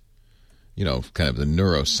about, kind of the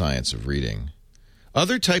neuroscience of reading.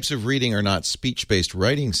 Other types of reading are not speech-based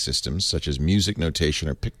writing systems, such as music notation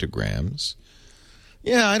or pictograms.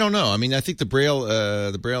 Yeah, I don't know. I mean, I think the Braille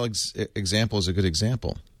example is a good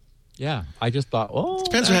example. Yeah, I just thought,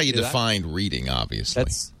 depends on how you define reading, obviously.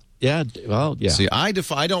 Yeah. See, I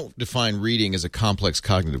don't define reading as a complex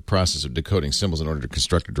cognitive process of decoding symbols in order to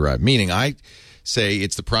construct or derive meaning. I say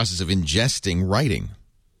it's the process of ingesting writing.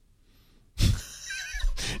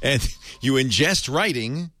 And you ingest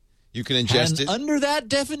writing, you can ingest it. Under that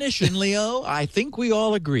definition, Leo, I think we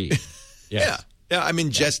all agree. Yes. Yeah, I'm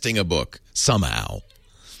ingesting a book somehow.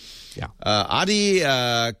 Yeah. Adi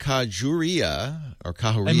Kajuria, or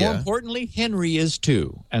Kahuria. And more importantly, Henry is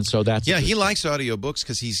too. And so that's... Yeah, he likes audiobooks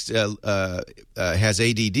because he's has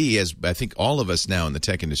ADD, as I think all of us now in the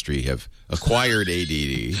tech industry have acquired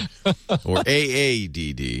ADD, or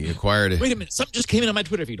AADD. Wait a minute, something just came in on my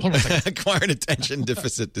Twitter feed. Hold on a second. Acquired attention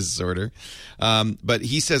deficit disorder. But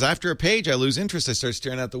he says, after a page, I lose interest. I start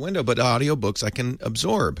staring out the window, but audiobooks I can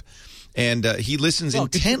absorb. And he listens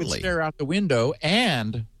intently. You can stare out the window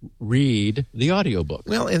and read the audiobook.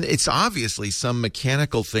 Well, and it's obviously some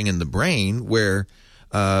mechanical thing in the brain where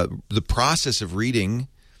the process of reading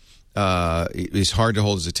is hard to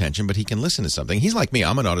hold his attention, but he can listen to something. He's like me.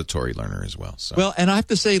 I'm an auditory learner as well. So. Well, and I have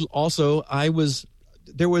to say also,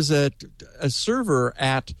 there was a server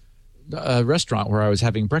at a restaurant where I was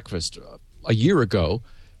having breakfast a year ago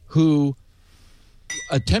who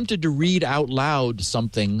attempted to read out loud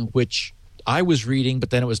something which I was reading, but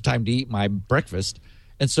then it was time to eat my breakfast.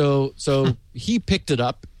 And so he picked it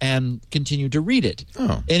up and continued to read it.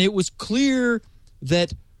 Oh. And it was clear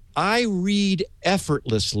that I read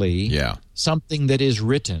effortlessly something that is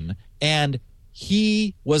written, and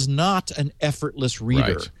he was not an effortless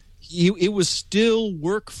reader. Right. It was still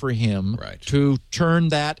work for him Right. to turn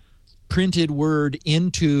that printed word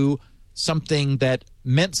into something that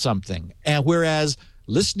meant something, and whereas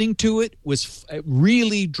listening to it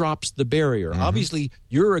really drops the barrier. Mm-hmm. Obviously,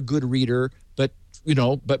 you're a good reader, but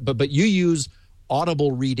you use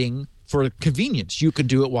audible reading for convenience. You can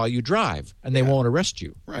do it while you drive, and they won't arrest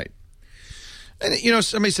you. Right. And,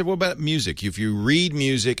 somebody said, what about music? If you read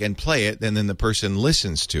music and play it, and then the person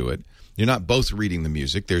listens to it, you're not both reading the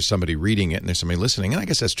music. There's somebody reading it, and there's somebody listening. And I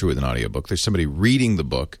guess that's true with an audiobook. There's somebody reading the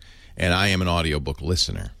book, and I am an audiobook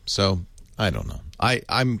listener. So I don't know. I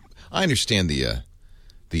understand the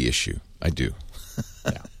issue. I do.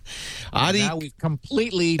 Yeah. Adi, now we've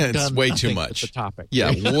completely done way too nothing much. with the topic.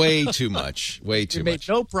 Yeah, way too much. Way too we made much.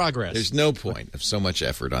 no progress. There's no point of so much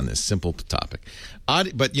effort on this simple topic.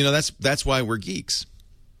 But that's why we're geeks.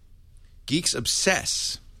 Geeks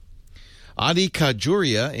obsess. Adi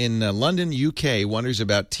Kajuria in London, UK, wonders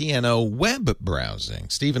about TNO web browsing.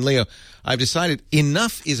 Steve and Leo, I've decided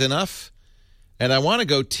enough is enough, and I want to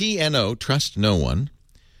go TNO, trust no one,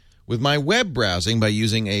 with my web browsing by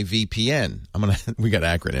using a VPN. We got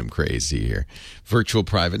acronym crazy here. Virtual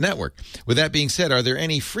Private Network. With that being said, are there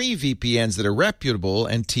any free VPNs that are reputable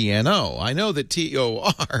and TNO? I know that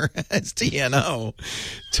TOR is TNO.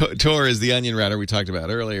 Tor is the onion router we talked about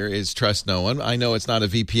earlier, is trust no one. I know it's not a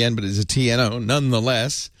VPN, but it's a TNO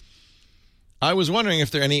nonetheless. I was wondering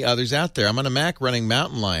if there are any others out there. I'm on a Mac running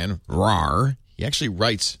Mountain Lion, RAR. He actually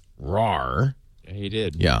writes RAR. Yeah, he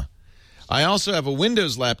did. Yeah. I also have a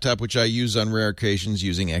Windows laptop, which I use on rare occasions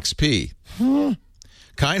using XP. I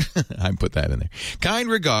put that in there. Kind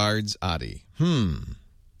regards, Adi.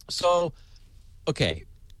 So, okay.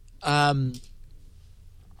 I'm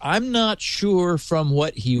not sure from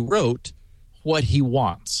what he wrote what he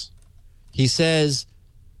wants. He says,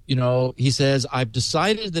 he says, I've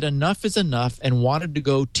decided that enough is enough and wanted to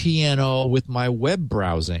go TNO with my web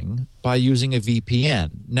browsing by using a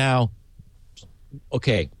VPN. Now,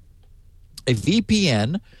 okay, a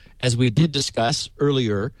VPN, as we did discuss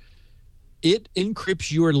earlier, it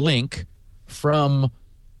encrypts your link from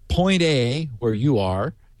point A, where you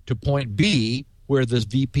are, to point B, where the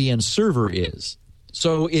VPN server is.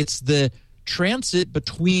 So it's the transit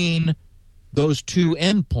between those two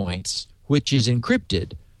endpoints which is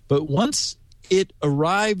encrypted. But once it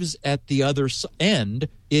arrives at the other end,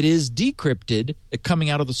 it is decrypted, coming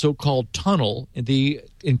out of the so-called tunnel, the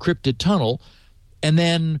encrypted tunnel, and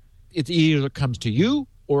then it either comes to you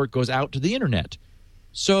or it goes out to the internet.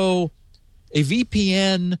 So a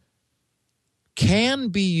VPN can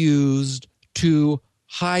be used to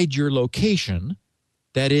hide your location.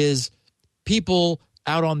 That is, people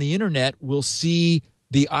out on the internet will see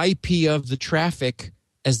the IP of the traffic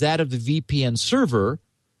as that of the VPN server,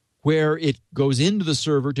 where it goes into the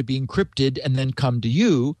server to be encrypted and then come to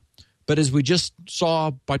you. But as we just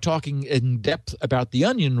saw by talking in depth about the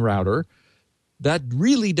Onion router, that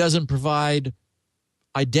really doesn't provide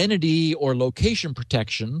identity or location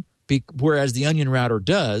protection, whereas the Onion router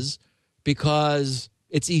does, because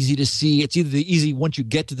it's easy to see. It's easy once you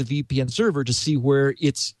get to the VPN server to see where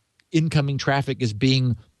its incoming traffic is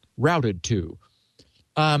being routed to.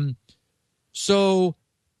 So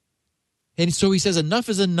he says enough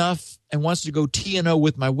is enough and wants to go TNO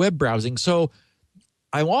with my web browsing. So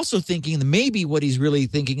I'm also thinking that maybe what he's really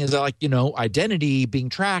thinking is identity being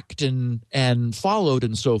tracked and followed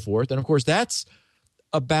and so forth. And of course, that's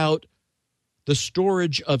about the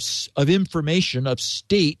storage of information, of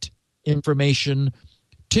state information,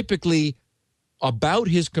 typically about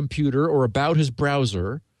his computer or about his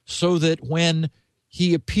browser, so that when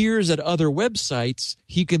he appears at other websites,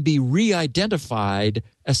 he can be re-identified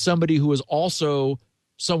as somebody who was also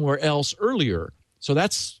somewhere else earlier. So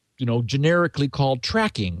that's, generically called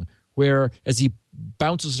tracking, where as he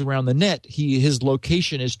bounces around the net, his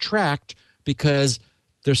location is tracked because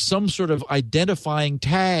there's some sort of identifying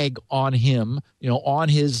tag on him, on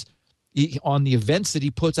the events that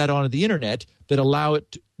he puts out onto the internet that allow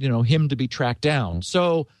it, him to be tracked down.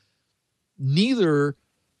 So neither,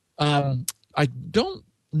 I don't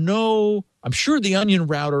know. I'm sure the Onion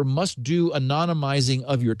router must do anonymizing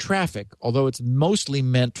of your traffic, although it's mostly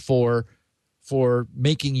meant for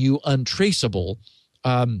making you untraceable.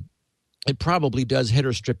 It probably does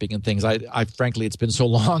header stripping and things. I frankly, it's been so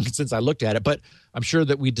long since I looked at it, but I'm sure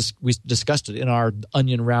that we discussed it in our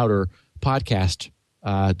Onion router podcast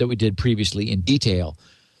that we did previously in detail.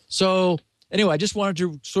 So anyway, I just wanted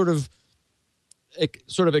to sort of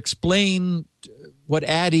explain what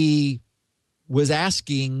Addy was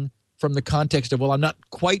asking from the context of, well, I'm not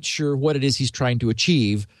quite sure what it is he's trying to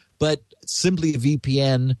achieve, but simply a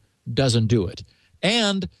VPN doesn't do it.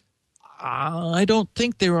 And I don't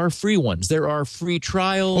think there are free ones. There are free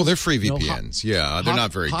trials. Oh, they're free VPNs. They're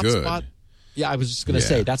not very good. Yeah, I was just going to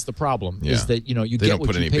say that's the problem. Is that you they get don't what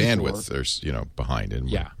put you any pay bandwidth. for. There's behind it.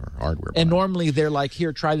 Or hardware. And normally they're like,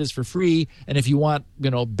 here, try this for free, and if you want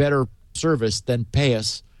better service, then pay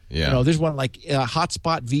us. Yeah. There's one like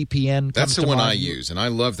Hotspot VPN. That's the one I use, and I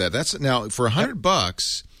love that. That's now for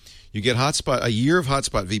 $100, you get a year of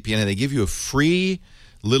Hotspot VPN, and they give you a free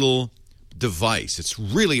little device. It's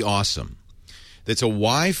really awesome. That's a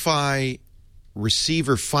Wi-Fi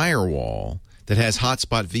receiver firewall that has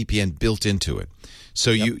Hotspot VPN built into it.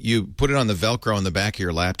 So you put it on the Velcro on the back of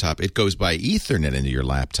your laptop. It goes by Ethernet into your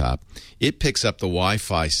laptop. It picks up the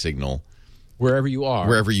Wi-Fi signal wherever you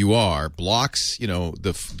are, blocks, does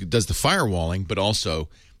the firewalling, but also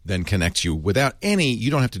then connects you without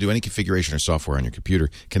you don't have to do any configuration or software on your computer,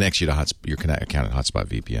 connects you to your account at Hotspot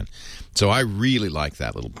VPN. So I really like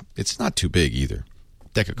that little, it's not too big either.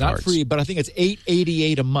 Deck of cards. Not free, but I think it's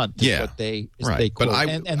 $8.88 a month is what they quote.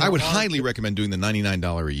 But I would highly recommend doing the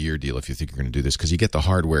 $99 a year deal if you think you're going to do this, because you get the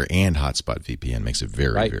hardware and Hotspot VPN. Makes it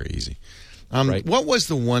very, very easy. What was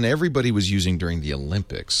the one everybody was using during the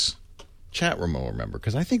Olympics? Chat room will remember,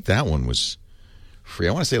 because I think that one was free.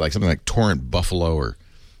 I want to say something like Torrent Buffalo or...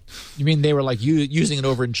 You mean they were using it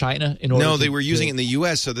over in China? No, they were using it in the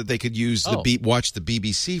U.S. so that they could use watch the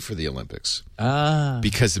BBC for the Olympics.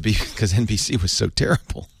 Because NBC was so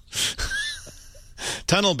terrible.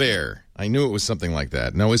 Tunnel Bear. I knew it was something like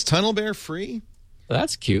that. No, is Tunnel Bear free? Well,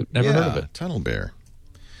 that's cute. Never heard of it. Tunnel Bear.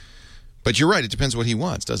 But you're right. It depends what he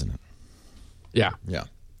wants, doesn't it? Yeah. Yeah.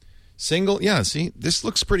 Single. Yeah. See, this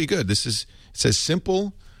looks pretty good. It says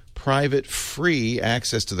simple, private, free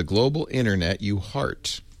access to the global internet you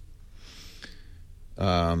heart.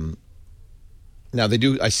 Now they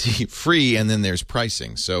do. I see free, and then there's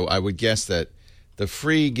pricing. So I would guess that The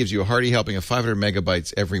free gives you a hearty helping of 500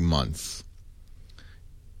 megabytes every month.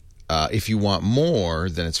 If you want more,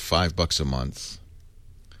 then it's $5 a month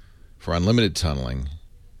for unlimited tunneling.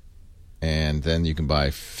 And then you can buy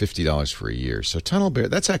 $50 for a year. So TunnelBear,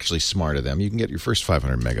 that's actually smart of them. You can get your first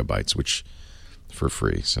 500 megabytes, which for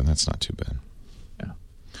free. So that's not too bad. Yeah.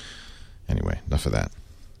 Anyway, enough of that.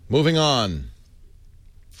 Moving on.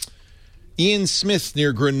 Ian Smith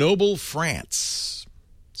near Grenoble, France.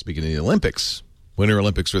 Speaking of the Olympics, Winter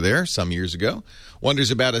Olympics were there some years ago.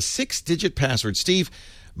 Wonders about a 6-digit password. Steve,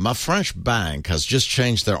 my French bank has just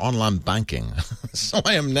changed their online banking. So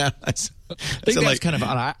I am now... I think that's kind of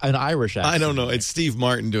an Irish accent. I don't know. It's Steve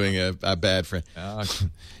Martin doing a bad friend.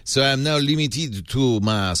 So I'm now limited to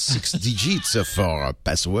my 6 digits for a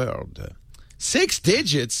password. 6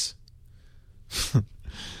 digits?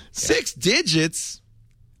 6 digits?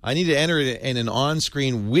 I need to enter it in an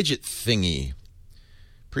on-screen widget thingy.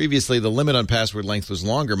 Previously, the limit on password length was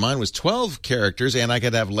longer. Mine was 12 characters, and I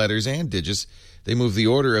could have letters and digits. They moved the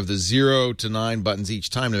order of the 0 to 9 buttons each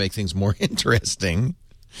time to make things more interesting.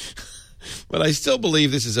 But I still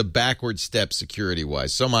believe this is a backward step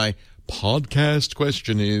security-wise. So my podcast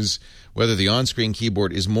question is whether the on-screen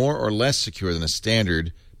keyboard is more or less secure than a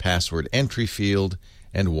standard password entry field,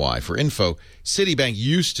 and why. For info, Citibank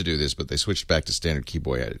used to do this, but they switched back to standard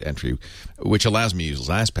keyboard entry, which allows me to use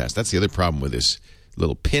LastPass. That's the other problem with this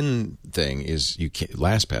little pin thing is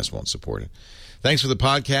LastPass won't support it. Thanks for the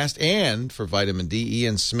podcast and for vitamin D.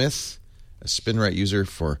 Ian Smith, a SpinRite user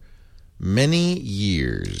for many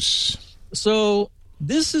years. So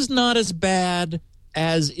this is not as bad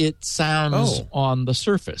as it sounds on the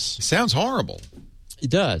surface. It sounds horrible. It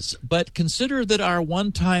does. But consider that our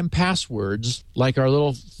one-time passwords, like our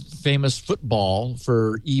little famous football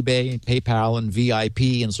for eBay and PayPal and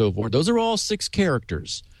VIP and so forth, those are all 6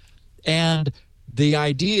 characters. And the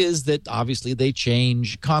idea is that obviously they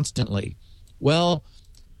change constantly. Well,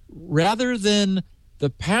 rather than the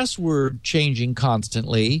password changing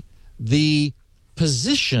constantly, the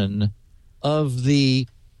position of the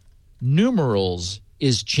numerals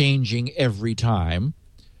is changing every time.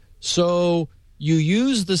 So you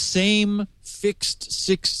use the same fixed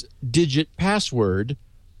 6-digit password,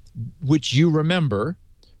 which you remember,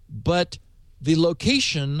 but the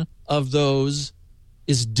location of those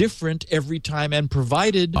is different every time and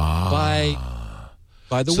provided by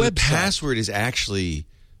the website. website. The password is actually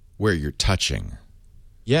where you're touching.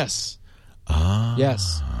 Yes.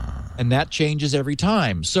 Yes. And that changes every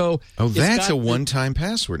time. So that's a one-time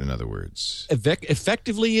password, in other words.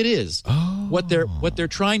 Effectively, it is. What they're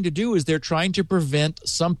trying to do is they're trying to prevent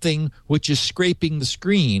something which is scraping the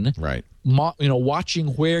screen, right? Watching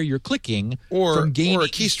where you're clicking, from gaining, or a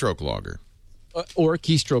keystroke logger, or a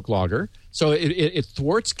keystroke logger. So it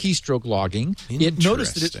thwarts keystroke logging. It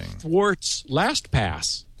noticed that it thwarts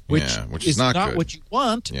LastPass, which is not what you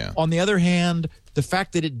want. Yeah. On the other hand, the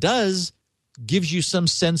fact that it does gives you some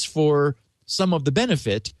sense for some of the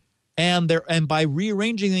benefit, and by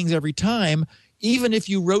rearranging things every time, even if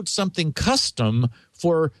you wrote something custom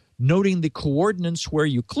for noting the coordinates where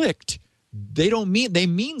you clicked, they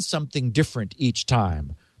mean something different each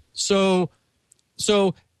time. So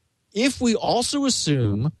if we also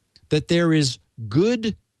assume that there is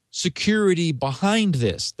good security behind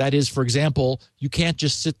this, that is, for example, you can't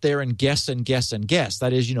just sit there and guess and guess and guess.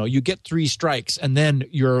 That is, you get 3 strikes and then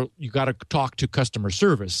you got to talk to customer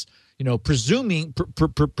service.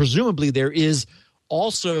 Presumably there is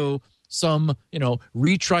also some,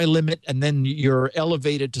 retry limit, and then you're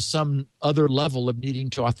elevated to some other level of needing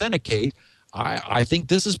to authenticate. I think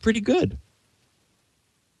this is pretty good.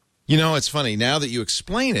 It's funny. Now that you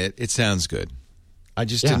explain it, it sounds good. I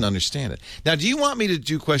just didn't understand it. Now, do you want me to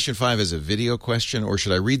do question 5 as a video question, or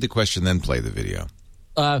should I read the question then play the video?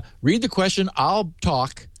 Read the question. I'll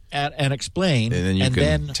talk and explain, and then you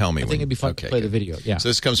can tell me. I think it'd be fun to play the video. Yeah. So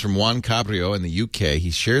this comes from Juan Cabrio in the UK.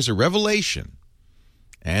 He shares a revelation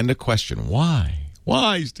and a question. Why?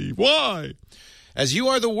 Why, Steve? Why? As you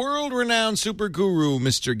are the world-renowned super guru,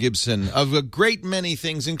 Mr. Gibson, of a great many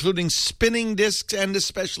things, including spinning discs and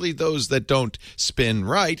especially those that don't spin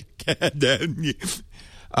right,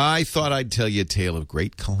 I thought I'd tell you a tale of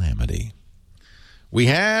great calamity. We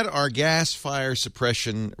had our gas fire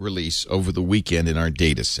suppression release over the weekend in our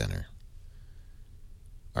data center.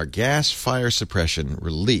 Our gas fire suppression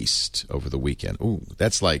released over the weekend. Ooh,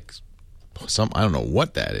 that's like I don't know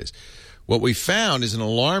what that is. What we found is an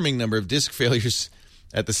alarming number of disk failures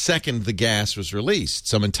at the second the gas was released.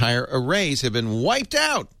 Some entire arrays have been wiped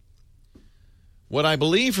out. What I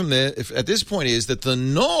believe at this point is that the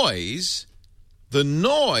noise from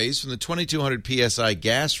the 2200 PSI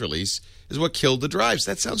gas release is what killed the drives.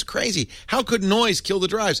 That sounds crazy. How could noise kill the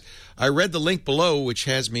drives? I read the link below, which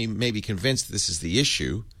has me maybe convinced this is the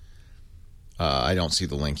issue. I don't see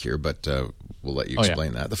the link here, but we'll let you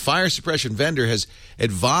explain that. The fire suppression vendor has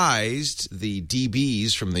advised the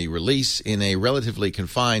dBs from the release in a relatively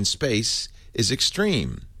confined space is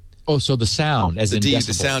extreme. Oh, so the sound, as in decibels.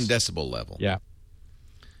 The sound decibel level. Yeah.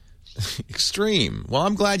 Extreme. Well,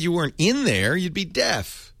 I'm glad you weren't in there. You'd be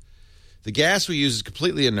deaf. The gas we use is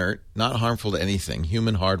completely inert, not harmful to anything,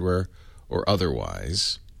 human hardware or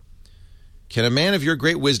otherwise. Can a man of your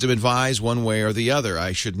great wisdom advise one way or the other?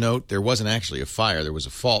 I should note there wasn't actually a fire. There was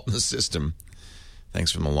a fault in the system.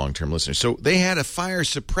 Thanks from the long-term listener. So they had a fire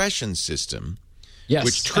suppression system, yes,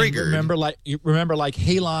 which triggered. Remember, like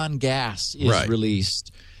halon gas is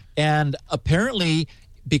released. And apparently,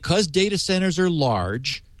 because data centers are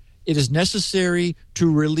large, it is necessary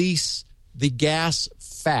to release the gas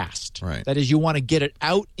fast. Right. That is, you want to get it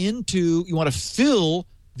out you want to fill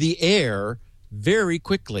the air very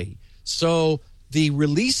quickly. So the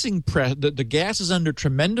releasing the gas is under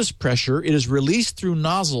tremendous pressure. It is released through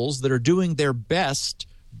nozzles that are doing their best,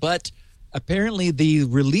 but apparently the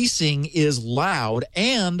releasing is loud,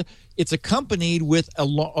 and it's accompanied with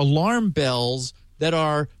alarm bells that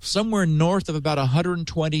are somewhere north of about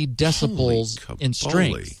 120 decibels in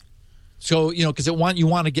strength. So, because you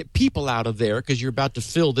want to get people out of there because you're about to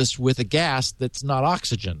fill this with a gas that's not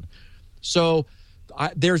oxygen. So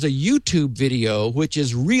there's a YouTube video which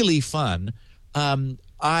is really fun. And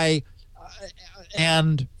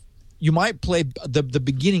you might play the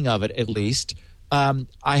beginning of it at least. I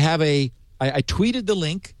tweeted the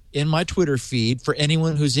link in my Twitter feed for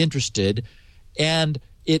anyone who's interested, and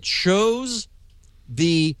it shows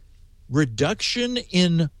the reduction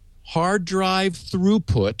in hard drive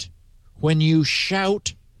throughput when you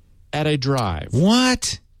shout at a drive.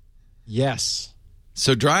 What? Yes.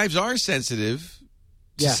 So drives are sensitive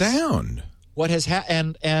to sound. What has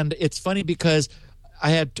and it's funny because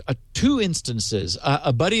I had two instances.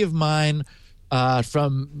 A buddy of mine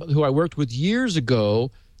from who I worked with years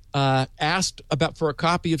ago asked for a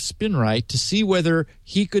copy of SpinRite to see whether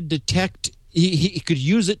he could detect he could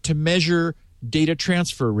use it to measure data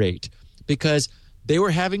transfer rate, because they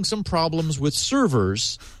were having some problems with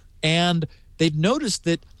servers, and they'd noticed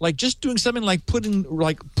that just doing something like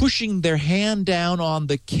pushing their hand down on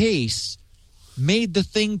the case made the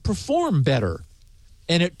thing perform better.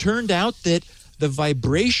 And it turned out that the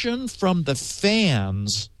vibration from the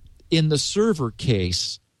fans in the server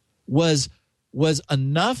case was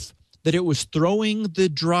enough that it was throwing the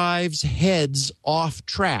drive's heads off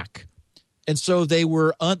track. And so they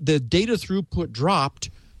were the data throughput dropped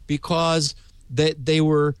because they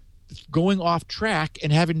were going off track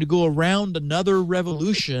and having to go around another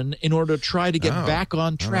revolution in order to try to get back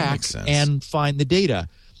on track and find the data.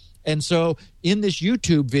 And so in this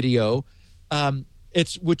YouTube video,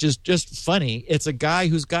 which is just funny, it's a guy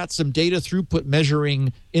who's got some data throughput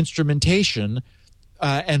measuring instrumentation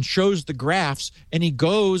and shows the graphs, and he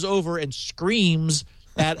goes over and screams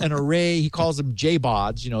at an array. He calls them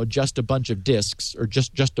JBODs, just a bunch of disks or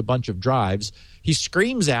just a bunch of drives. He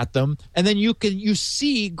screams at them, and then you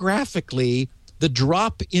see graphically the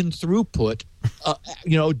drop in throughput,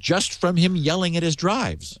 just from him yelling at his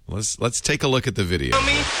drives. Let's take a look at the video.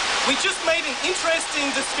 We just made an interesting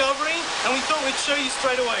discovery, and we thought we'd show you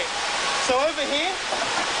straight away. So over here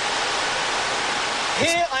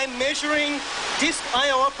I'm measuring disk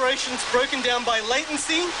I/O operations broken down by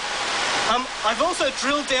latency. I've also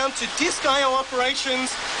drilled down to disk I/O operations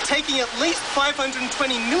taking at least 520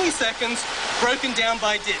 milliseconds broken down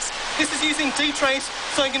by disk. This is using dtrace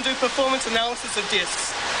so I can do performance analysis of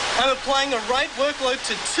disks. I'm applying a write workload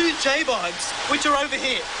to 2 JBODs, which are over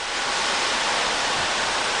here.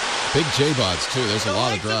 Big JBODs too. There's a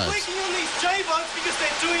lot of drives. I'm clicking on these JBODs because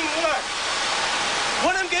they're doing work.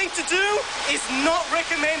 What I'm going to do is not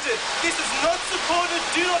recommended. This is not supported.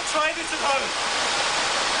 Do not try this at home.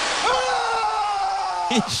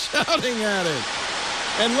 He's shouting at it.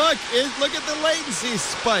 And look at the latency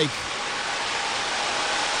spike.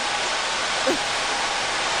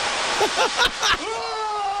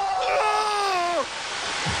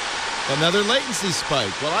 Another latency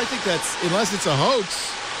spike. Well, I think that's, unless it's a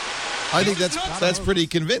hoax, I think that's pretty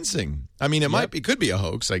convincing. I mean, it could be a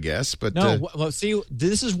hoax, I guess, but no. Well, see,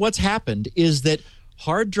 this is what's happened: is that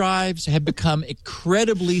hard drives have become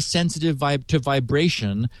incredibly sensitive to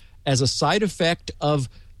vibration as a side effect of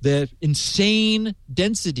the insane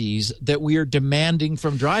densities that we are demanding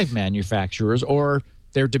from drive manufacturers, or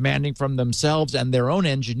they're demanding from themselves and their own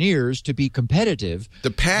engineers to be competitive.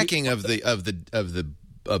 The packing of the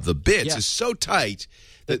the bits is so tight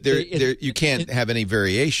that you can't have any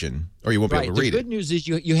variation, or you won't be able to read it. The good news is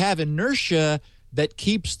you have inertia that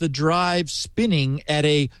keeps the drive spinning at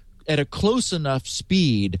a close enough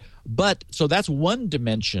speed. But so that's one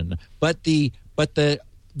dimension. But the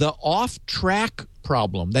off track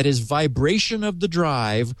problem, that is vibration of the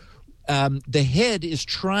drive. The head is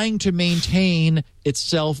trying to maintain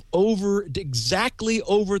itself exactly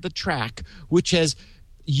over the track, which has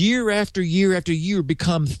year after year after year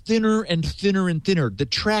become thinner and thinner and thinner. The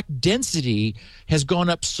track density has gone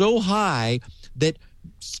up so high that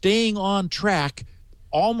staying on track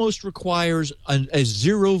almost requires a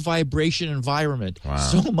zero vibration environment. Wow.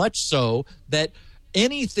 So much so that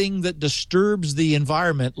anything that disturbs the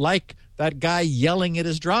environment, like that guy yelling at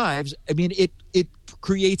his drives, I mean, it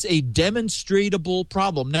creates a demonstrable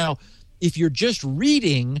problem. Now, if you're just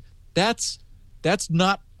reading, that's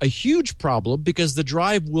not a huge problem, because the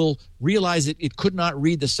drive will realize it could not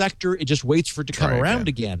read the sector. It just waits for it to come around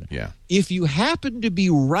again. Yeah. If you happen to be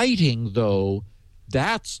writing, though,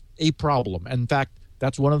 that's a problem. In fact,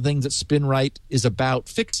 that's one of the things that SpinRite is about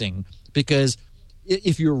fixing, because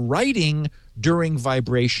if you're writing during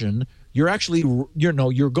vibration, you're actually,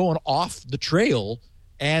 you're going off the trail,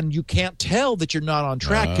 and you can't tell that you're not on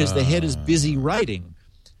track because the head is busy writing.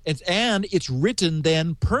 And it's written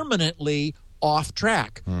then permanently off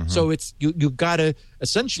track. Mm-hmm. So you've got to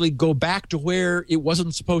essentially go back to where it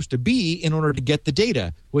wasn't supposed to be in order to get the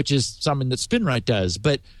data, which is something that SpinRite does.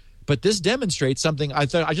 But this demonstrates something. I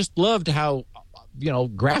just loved how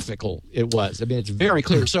graphical it was. I mean, it's very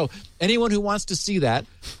clear. So anyone who wants to see that,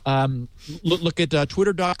 look at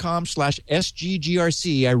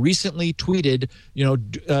twitter.com/SGGRC. I recently tweeted,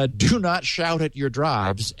 do not shout at your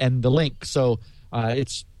drives, and the link. So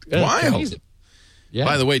it's wild. Amazing. Yeah.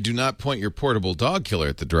 By the way, do not point your portable dog killer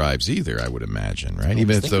at the drives either, I would imagine, right?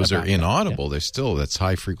 Even if those are inaudible, they're still, that's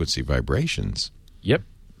high frequency vibrations. Yep.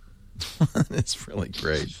 It's really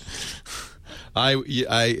great.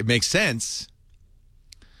 It makes sense.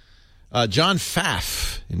 John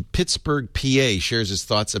Pfaff in Pittsburgh, PA, shares his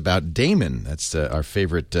thoughts about Damon. That's our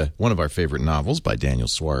favorite, one of our favorite novels by Daniel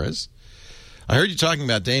Suarez. I heard you talking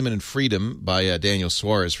about Damon and Freedom by Daniel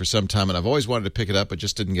Suarez for some time, and I've always wanted to pick it up, but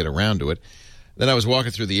just didn't get around to it. Then I was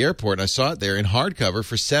walking through the airport, and I saw it there in hardcover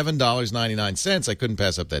for $7.99. I couldn't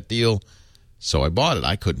pass up that deal, so I bought it.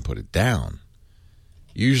 I couldn't put it down.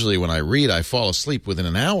 Usually when I read, I fall asleep within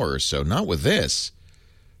an hour or so. Not with this.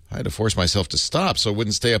 I had to force myself to stop so I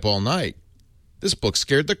wouldn't stay up all night. This book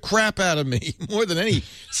scared the crap out of me, more than any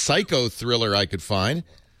psycho thriller I could find.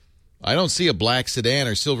 I don't see a black sedan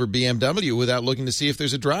or silver BMW without looking to see if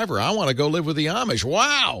there's a driver. I want to go live with the Amish.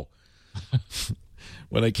 Wow!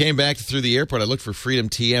 When I came back through the airport, I looked for Freedom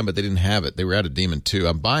TM, but they didn't have it. They were out of Demon 2.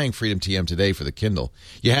 I'm buying Freedom TM today for the Kindle.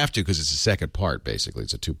 You have to, because it's a second part, basically.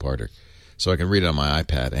 It's a two-parter. So I can read it on my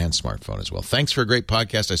iPad and smartphone as well. Thanks for a great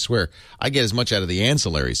podcast. I swear, I get as much out of the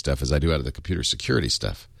ancillary stuff as I do out of the computer security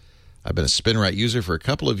stuff. I've been a SpinRite user for a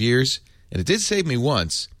couple of years, and it did save me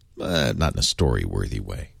once, but not in a story-worthy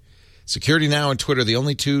way. Security Now and Twitter, the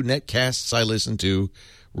only two netcasts I listen to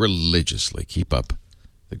religiously. Keep up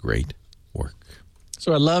the great work.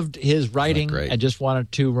 So I loved his writing. I just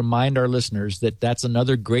wanted to remind our listeners that that's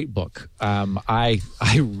another great book. I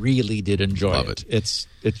really did enjoy it. It's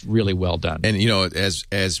really well done. And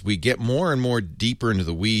as we get more and more deeper into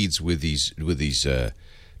the weeds with these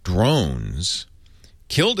drones,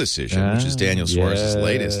 Kill Decision, which is Daniel Suarez's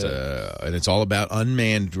latest, and it's all about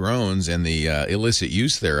unmanned drones and the illicit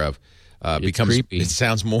use thereof, becomes creepy. It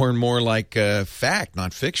sounds more and more like fact,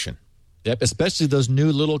 not fiction. Yep, especially those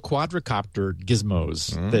new little quadricopter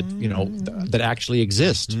gizmos that that actually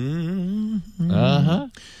exist. Mm-hmm.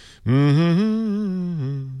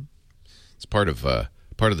 It's part of the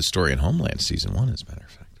story in Homeland season 1, as a matter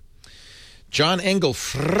of fact. John Engel,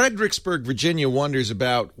 Fredericksburg, Virginia, wonders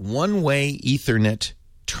about one-way Ethernet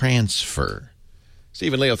transfer.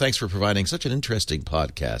 Stephen Leo, thanks for providing such an interesting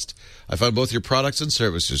podcast. I found both your products and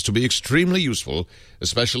services to be extremely useful,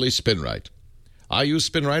 especially SpinRite. I use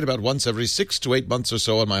SpinRite about once every 6 to 8 months or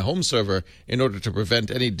so on my home server in order to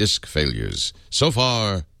prevent any disk failures. So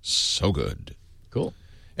far, so good. Cool.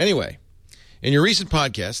 Anyway, in your recent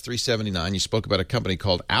podcast, 379, you spoke about a company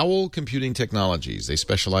called Owl Computing Technologies. They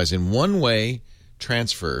specialize in one-way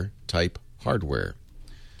transfer type hardware.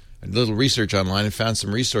 I did a little research online and found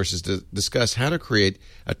some resources to discuss how to create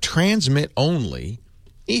a transmit-only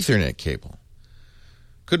Ethernet cable.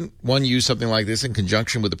 Couldn't one use something like this in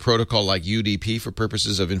conjunction with a protocol like UDP for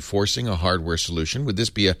purposes of enforcing a hardware solution? Would this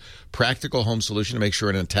be a practical home solution to make sure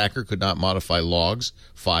an attacker could not modify logs,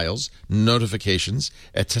 files, notifications,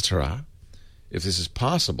 etc.? if this is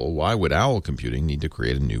possible, why would Owl Computing need to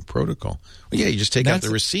create a new protocol? Well, yeah, you just take out the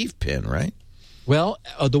receive pin, right? Well,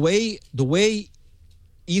 the way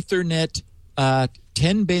Ethernet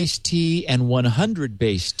 10 base T and 100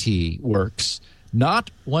 base T works, not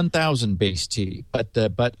 1,000 base T, but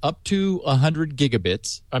up to 100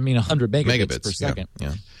 megabits per second.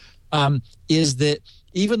 Yeah. Is that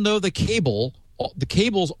even though the cables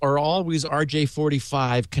are always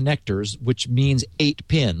RJ45 connectors, which means 8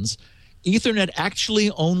 pins, Ethernet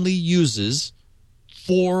actually only uses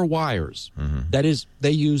 4 wires. That is,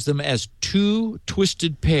 they use them as 2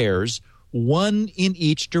 twisted pairs, one in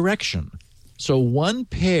each direction. So one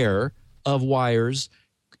pair of wires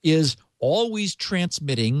is always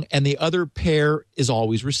transmitting and the other pair is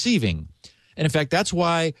always receiving. And in fact, that's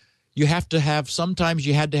why sometimes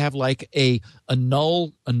you had to have like a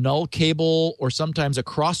null cable, or sometimes a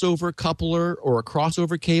crossover coupler or a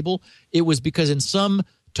crossover cable. It was because in some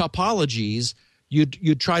topologies you'd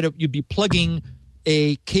be plugging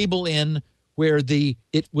a cable in where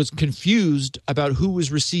it was confused about who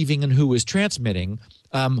was receiving and who was transmitting.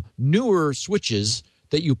 Newer switches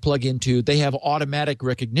that you plug into, they have automatic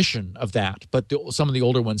recognition of that, but some of the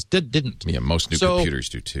older ones didn't. Yeah, most new computers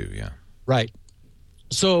do too, yeah. Right.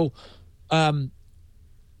 So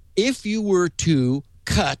if you were to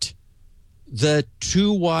cut the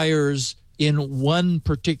 2 wires in one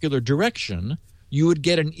particular direction, you would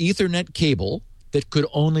get an Ethernet cable that could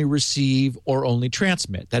only receive or only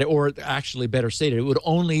transmit. Or actually, better stated, it would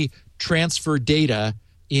only transfer data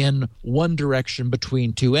in one direction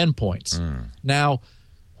between 2 endpoints. Now,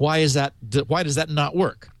 why does that not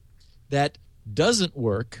work? That doesn't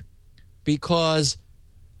work because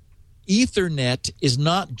Ethernet is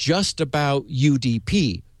not just about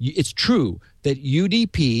UDP. It's true that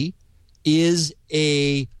UDP is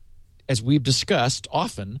as we've discussed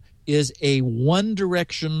often, is a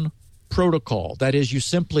one-direction protocol. That is, you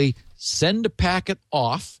simply send a packet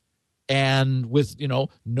off and with,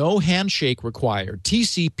 no handshake required.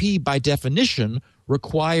 TCP, by definition,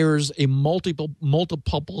 requires a multiple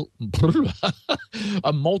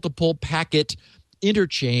packet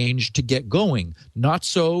interchange to get going. Not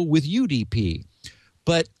so with UDP.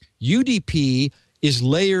 But UDP is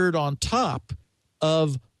layered on top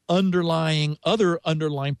of other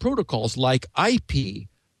underlying protocols like IP.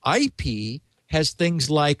 IP has things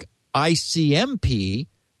like ICMP,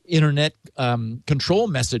 Internet Control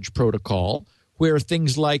Message Protocol, where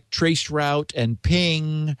things like traceroute and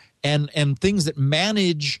ping and things that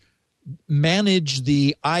manage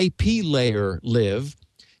the IP layer live.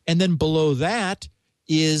 And then below that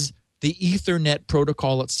is the Ethernet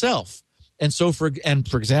protocol itself. And so, for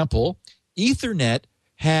example, Ethernet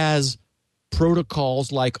has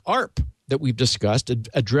protocols like ARP that we've discussed,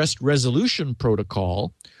 Address Resolution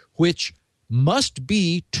Protocol, which must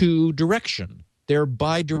be 2-direction. They're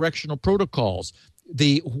bidirectional protocols.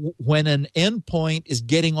 When an endpoint is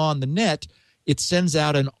getting on the net, it sends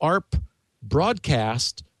out an ARP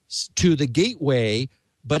broadcast to the gateway,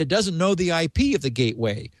 but it doesn't know the IP of the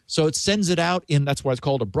gateway. So it sends it out that's why it's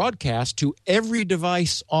called a broadcast, to every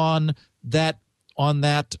device on that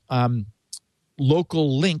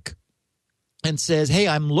local link, and says, hey,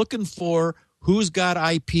 I'm looking for who's got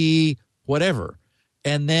IP, whatever.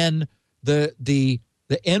 And then the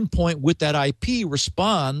endpoint with that IP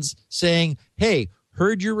responds saying, hey,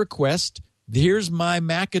 heard your request. Here's my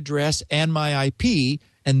MAC address and my IP.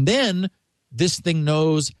 And then this thing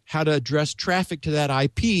knows how to address traffic to that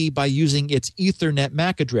IP by using its Ethernet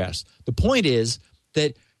MAC address. The point is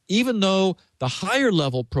that even though the higher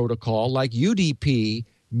level protocol like UDP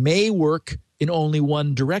may work in only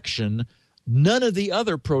one direction, none of the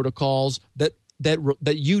other protocols that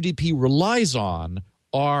UDP relies on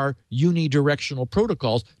are unidirectional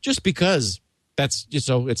protocols, just because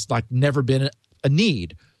it's like never been a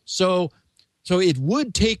need. So it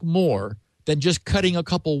would take more than just cutting a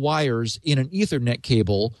couple wires in an Ethernet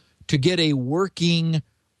cable to get a working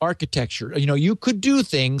architecture. You could do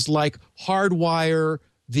things like hardwire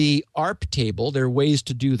the ARP table. There are ways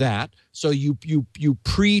to do that. So you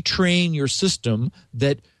pre-train your system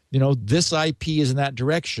that this IP is in that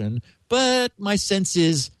direction. But my sense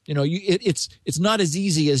is, it's not as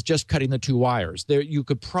easy as just cutting the 2 wires. There, you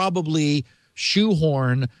could probably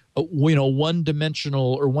shoehorn,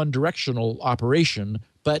 one-dimensional or one-directional operation,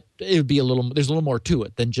 but it would be there's a little more to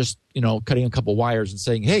it than just, cutting a couple wires and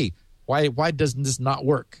saying, hey, why doesn't this not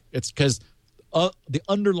work? It's because the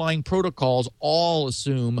underlying protocols all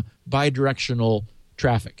assume bidirectional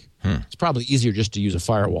traffic. It's probably easier just to use a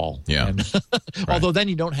firewall. Yeah. Right. Although then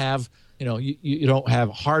you don't have, you don't have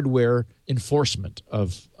hardware enforcement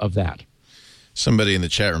of that. Somebody in the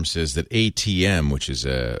chat room says that ATM, which is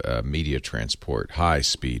a media transport,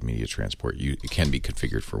 high-speed media transport, it can be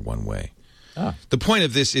configured for one way. Ah. The point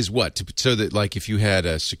of this is what? So that, like, if you had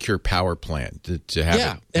a secure power plant to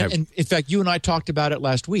have and in fact, you and I talked about it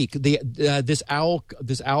last week. This Owl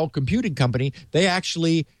computing company, they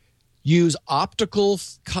actually use optical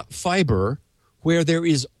fiber where there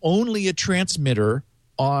is only a transmitter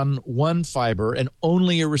on one fiber and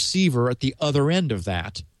only a receiver at the other end of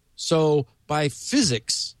that. So by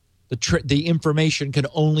physics, the information can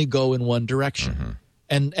only go in one direction.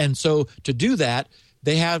 Mm-hmm. And so to do that,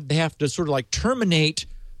 they have to sort of like terminate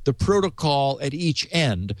the protocol at each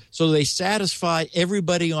end, so they satisfy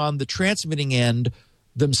everybody on the transmitting end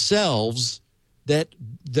themselves that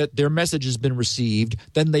their message has been received.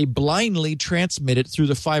 Then they blindly transmit it through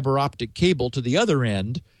the fiber optic cable to the other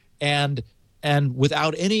end, and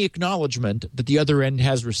without any acknowledgement that the other end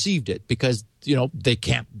has received it, because they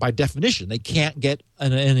can't, by definition, they can't get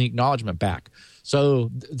any acknowledgement back.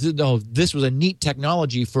 So this was a neat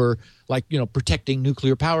technology for protecting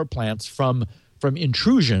nuclear power plants from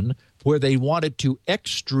intrusion, where they wanted to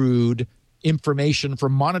extrude information for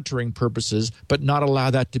monitoring purposes, but not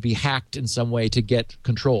allow that to be hacked in some way to get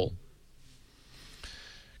control.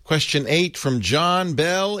 Question 8 from John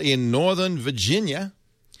Bell in Northern Virginia,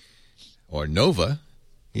 or Nova.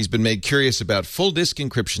 He's been made curious about full disk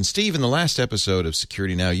encryption. Steve, in the last episode of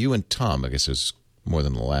Security Now, you and Tom, I guess it was more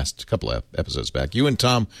than the last couple of episodes back, you and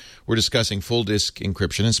Tom were discussing full disk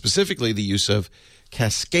encryption and specifically the use of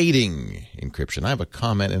cascading encryption. I have a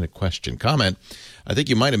comment and a question. Comment: I think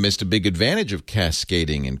you might have missed a big advantage of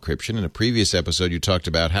cascading encryption. In a previous episode, you talked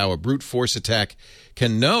about how a brute force attack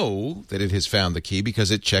can know that it has found the key because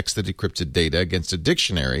it checks the decrypted data against a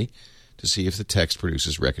dictionary to see if the text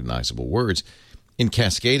produces recognizable words. In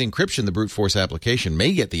cascade encryption, the brute force application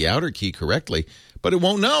may get the outer key correctly, but it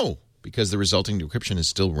won't know, because the resulting decryption is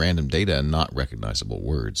still random data and not recognizable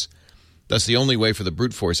words. Thus, the only way for the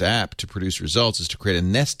brute force app to produce results is to create a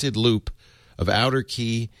nested loop of outer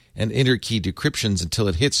key and inner key decryptions until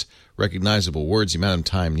it hits recognizable words. The amount of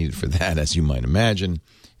time needed for that, as you might imagine,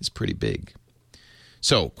 is pretty big.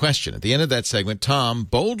 So, question. At the end of that segment, Tom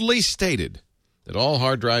boldly stated that all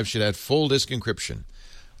hard drives should have full disk encryption.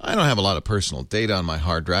 I don't have a lot of personal data on my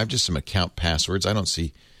hard drive, just some account passwords. I don't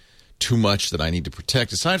see too much that I need to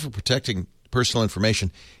protect. Aside from protecting personal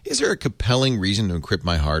information, is there a compelling reason to encrypt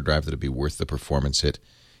my hard drive that would be worth the performance hit?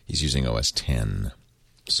 He's using OS 10.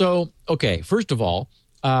 So, okay, first of all,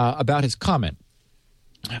 about his comment.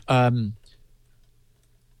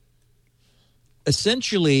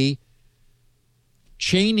 Essentially,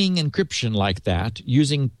 chaining encryption like that,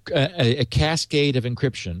 using a cascade of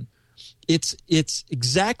encryption, it's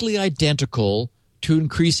exactly identical to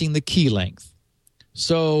increasing the key length.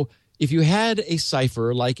 So if you had a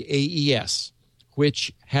cipher like AES,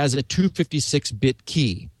 which has a 256-bit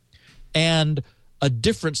key, and a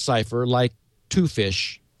different cipher like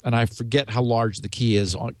Twofish, and I forget how large the key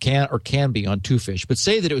is can be on Twofish, but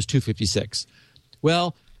say that it was 256.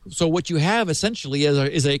 Well, so what you have essentially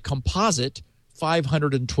is a composite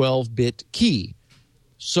 512-bit key.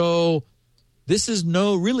 So this is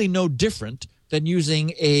really no different than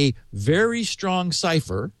using a very strong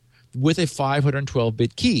cipher with a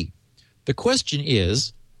 512-bit key. The question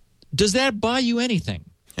is, does that buy you anything?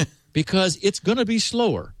 Because it's going to be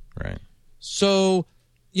slower. Right. So,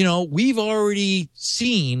 we've already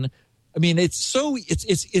seen,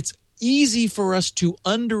 it's easy for us to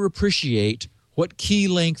underappreciate what key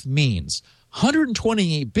length means.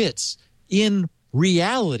 128 bits in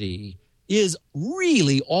reality is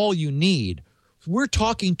really all you need. We're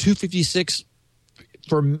talking 256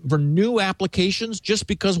 for new applications just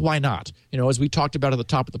because why not? As we talked about at the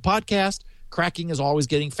top of the podcast, cracking is always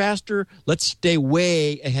getting faster. Let's stay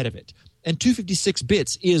way ahead of it. And 256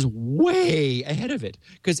 bits is way ahead of it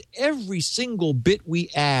because every single bit we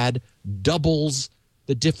add doubles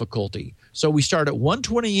the difficulty. So we start at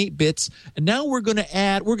 128 bits, and now we're going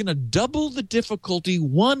to double the difficulty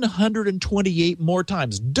 128 more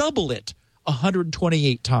times. Double it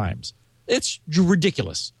 128 times. It's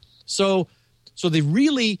ridiculous. So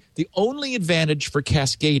the only advantage for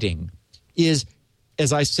cascading is,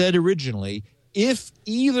 as I said originally, if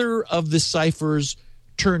either of the ciphers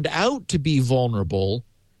turned out to be vulnerable,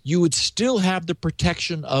 you would still have the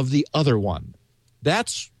protection of the other one.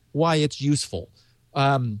 That's why it's useful.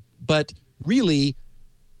 But really,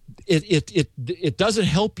 it doesn't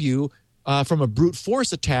help you from a brute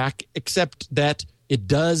force attack, except that it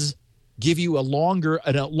does give you a longer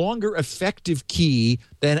effective key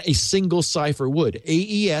than a single cipher would.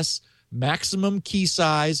 AES maximum key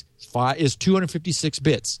size is 256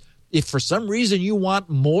 bits. If for some reason you want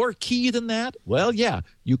more key than that, well, yeah,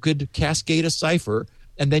 you could cascade a cipher,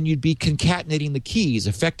 and then you'd be concatenating the keys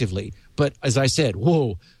effectively. But as I said,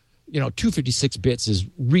 256 bits is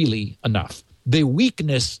really enough. The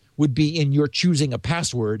weakness would be in your choosing a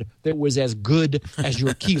password that was as good as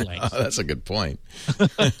your key length. Oh, that's a good point.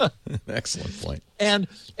 Excellent point. And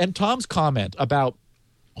Tom's comment about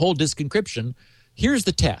whole disk encryption, here's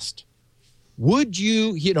the test. Would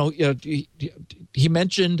you, he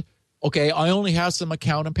mentioned, okay, I only have some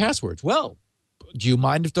account and passwords. Well, do you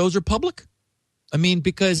mind if those are public? I mean,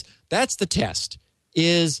 because that's the test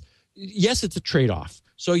is, yes, it's a trade-off.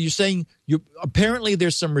 So you're saying apparently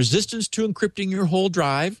there's some resistance to encrypting your whole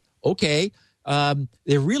drive. Okay.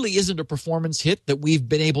 There really isn't a performance hit that we've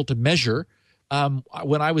been able to measure.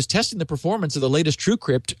 When I was testing the performance of the latest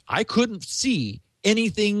TrueCrypt, I couldn't see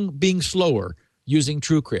anything being slower using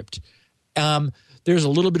TrueCrypt. There's a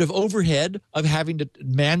little bit of overhead of having to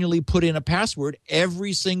manually put in a password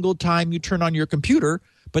every single time you turn on your computer,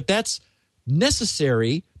 but that's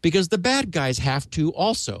necessary because the bad guys have to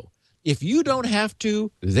also. If you don't have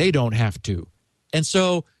to, they don't have to. And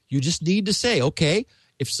so you just need to say, okay,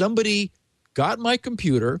 if somebody got my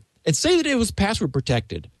computer and say that it was password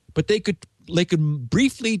protected, but they could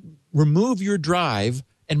briefly remove your drive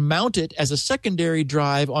and mount it as a secondary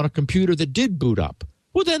drive on a computer that did boot up,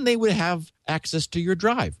 well, then they would have access to your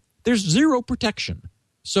drive. There's zero protection.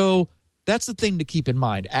 So that's the thing to keep in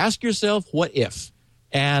mind. Ask yourself, what if?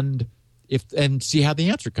 And see how the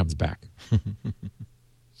answer comes back.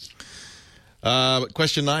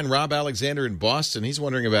 Question 9, Rob Alexander in Boston. He's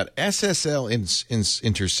wondering about SSL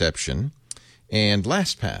interception and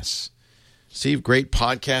LastPass. Steve, great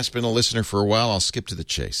podcast. Been a listener for a while. I'll skip to the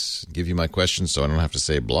chase. Give you my question so I don't have to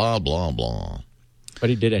say blah, blah, blah. But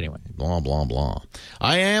he did anyway. Blah, blah, blah.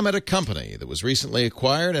 I am at a company that was recently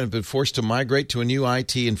acquired and have been forced to migrate to a new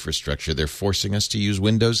IT infrastructure. They're forcing us to use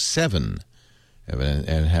Windows 7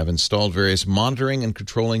 and have installed various monitoring and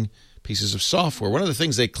controlling pieces of software. One of the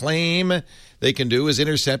things they claim they can do is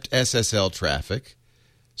intercept SSL traffic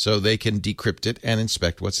so they can decrypt it and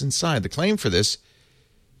inspect what's inside. The claim for this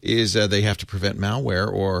is they have to prevent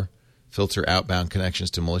malware or filter outbound connections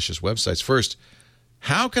to malicious websites. First,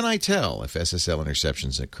 how can I tell if SSL interception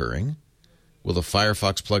is occurring? Will the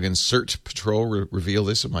Firefox plugin Cert Patrol reveal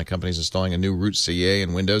this if my company is installing a new root CA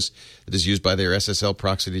in Windows that is used by their SSL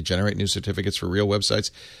proxy to generate new certificates for real websites?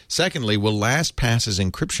 Secondly, will LastPass's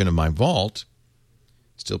encryption of my vault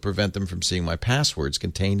still prevent them from seeing my passwords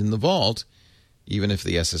contained in the vault, even if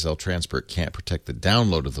the SSL transport can't protect the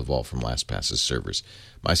download of the vault from LastPass's servers?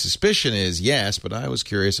 My suspicion is yes, but I was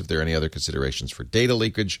curious if there are any other considerations for data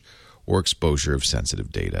leakage or exposure of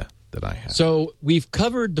sensitive data that I have. So we've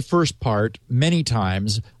covered the first part many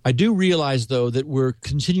times. I do realize, though, that we're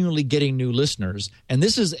continually getting new listeners, and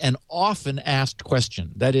this is an often asked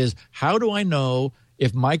question. That is, how do I know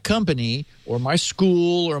if my company or my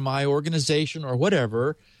school or my organization or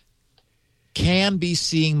whatever can be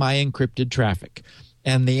seeing my encrypted traffic?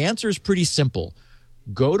 And the answer is pretty simple.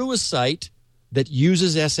 Go to a site that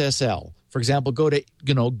uses SSL. For example, go to,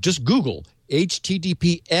 just Google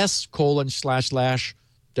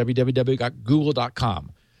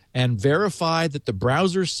https://www.google.com and verify that the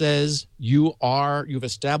browser says you've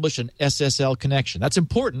established an SSL connection. That's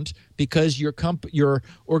important because your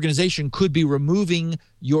organization could be removing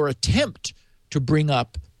your attempt to bring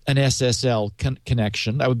up an SSL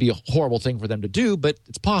connection. That would be a horrible thing for them to do, but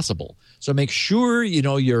it's possible. So make sure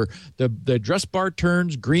the address bar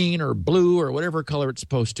turns green or blue or whatever color it's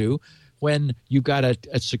supposed to when you've got a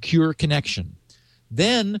secure connection.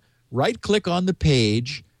 Then right-click on the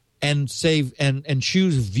page and save and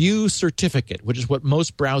choose View Certificate, which is what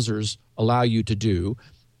most browsers allow you to do,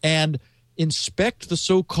 and inspect the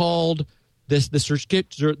so-called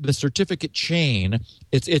the certificate chain.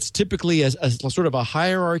 It's typically a sort of a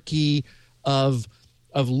hierarchy of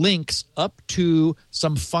links up to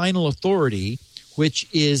some final authority, which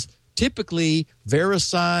is typically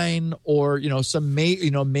VeriSign or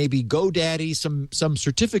maybe GoDaddy, some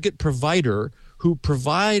certificate provider who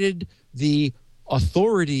provided the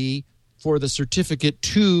authority for the certificate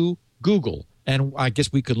to Google. And I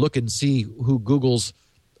guess we could look and see who Google's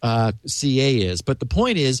CA is. But the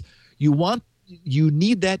point is, you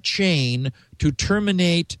need that chain to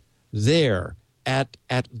terminate there at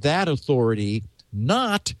that authority,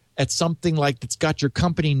 not at something like that's got your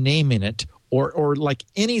company name in it or like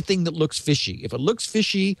anything that looks fishy. If it looks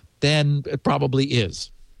fishy, then it probably is.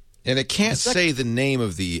 And it can't say the name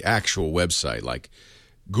of the actual website, like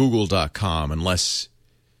Google.com, unless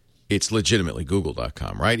it's legitimately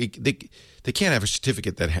Google.com, right? They can't have a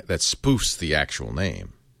certificate that spoofs the actual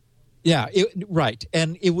name. Yeah, right.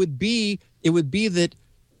 And it would be that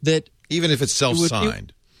even if it's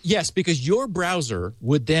self-signed. Yes, because your browser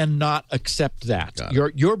would then not accept that.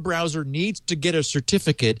 Your browser needs to get a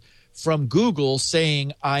certificate from Google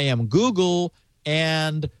saying, I am Google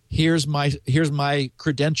and here's my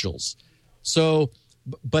credentials. So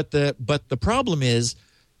but the problem is,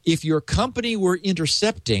 if your company were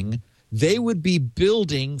intercepting, they would be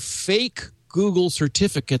building fake Google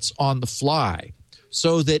certificates on the fly,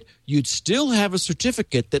 so that you'd still have a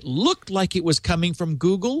certificate that looked like it was coming from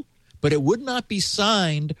Google, but it would not be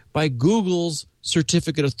signed by Google's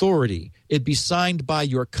certificate authority. It'd be signed by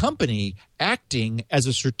your company acting as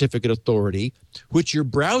a certificate authority, which your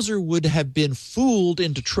browser would have been fooled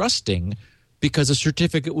into trusting because a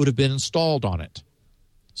certificate would have been installed on it.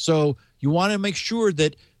 So you want to make sure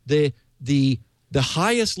that the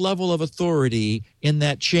highest level of authority in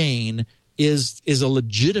that chain is a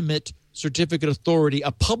legitimate certificate authority,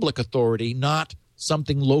 a public authority, not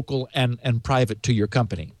something local and private to your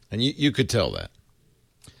company. And you could tell that.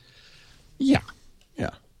 Yeah. Yeah.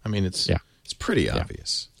 I mean, it's pretty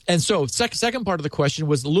obvious. And so second part of the question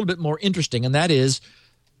was a little bit more interesting, and that is,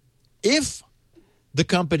 if the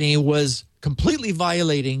company was completely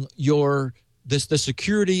violating the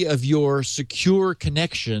security of your secure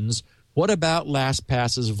connections, what about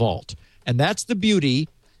LastPass's vault? And that's the beauty,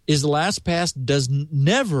 is LastPass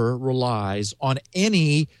never relies on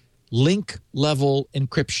any link level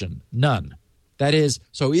encryption. None. That is,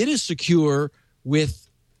 so it is secure with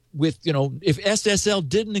if SSL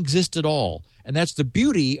didn't exist at all. And that's the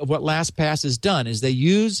beauty of what LastPass has done, is they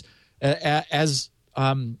use as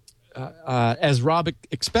Rob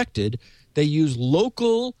expected, they use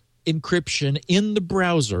local encryption in the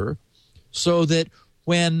browser, so that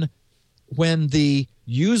when the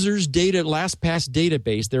user's LastPass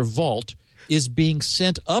database, their vault, is being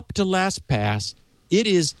sent up to LastPass, it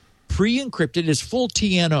is pre-encrypted. It is full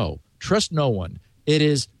TNO. Trust no one. It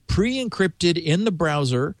is pre-encrypted in the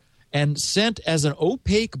browser and sent as an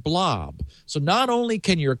opaque blob. So not only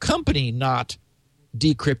can your company not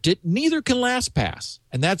decrypt it, neither can LastPass.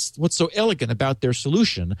 And that's what's so elegant about their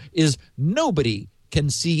solution, is nobody can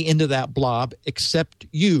see into that blob except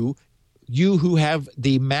you who have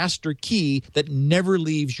the master key that never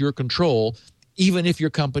leaves your control, even if your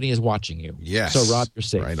company is watching you. Yes. So, Rob, you're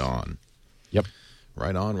safe. Right on. Yep.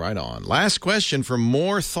 Right on, right on. Last question for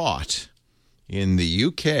More Thought in the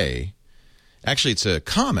UK. Actually, it's a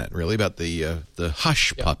comment, really, about the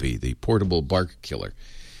Hush puppy, the portable bark killer.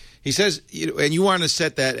 He says, and you want to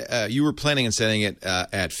set that, you were planning on setting it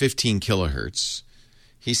at 15 kilohertz.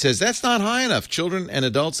 He says, that's not high enough. Children and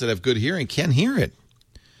adults that have good hearing can hear it.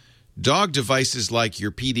 Dog devices like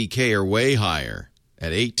your PDK are way higher,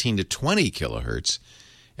 at 18 to 20 kilohertz.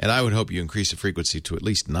 And I would hope you increase the frequency to at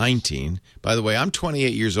least 19. By the way, I'm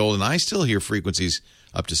 28 years old, and I still hear frequencies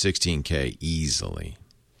up to 16K easily.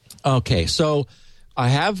 Okay, so I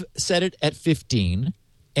have set it at 15,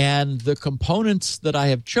 and the components that I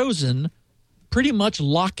have chosen pretty much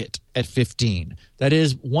lock it at 15. That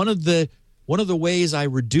is one of the ways I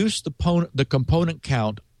reduce the component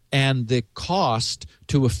count and the cost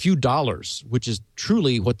to a few dollars, which is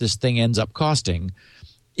truly what this thing ends up costing,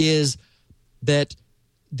 is that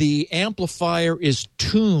the amplifier is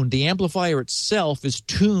tuned. The amplifier itself is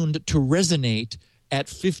tuned to resonate at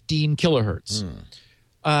 15 kilohertz.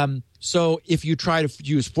 So if you try to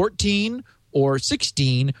use 14 or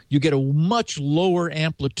 16, you get a much lower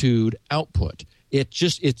amplitude output.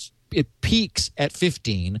 It peaks at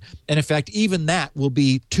 15, and in fact, even that will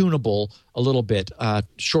be tunable a little bit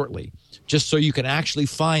shortly, just so you can actually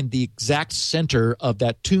find the exact center of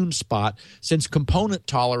that tune spot. Since component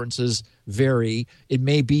tolerances vary, it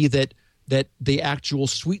may be that the actual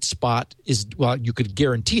sweet spot is, well, you could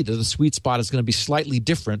guarantee that the sweet spot is going to be slightly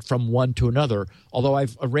different from one to another, although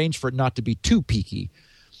I've arranged for it not to be too peaky.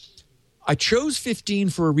 I chose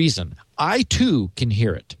 15 for a reason. I, too, can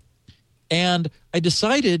hear it. And I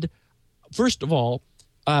decided, first of all,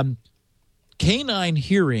 canine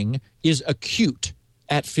hearing is acute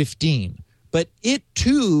at 15, but it,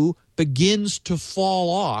 too, begins to fall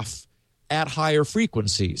off at higher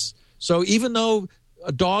frequencies. So even though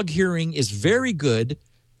a dog hearing is very good,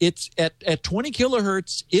 it's at 20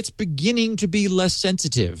 kilohertz, it's beginning to be less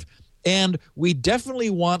sensitive. And we definitely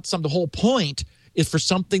want the whole point is for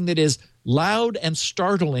something that is loud and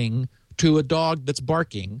startling to a dog that's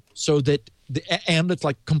barking, so that and it's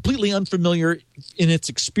like completely unfamiliar in its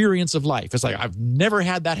experience of life. It's like, I've never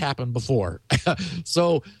had that happen before.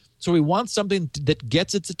 So we want something that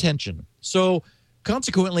gets its attention. So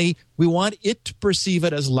consequently, we want it to perceive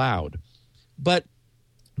it as loud. But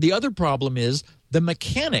the other problem is the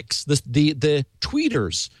mechanics, the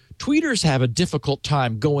tweeters Tweeters have a difficult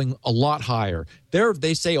time going a lot higher.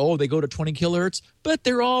 They say, oh, they go to 20 kilohertz, but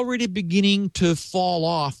they're already beginning to fall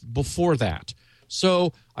off before that.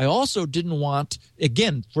 So I also didn't want,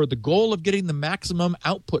 again, for the goal of getting the maximum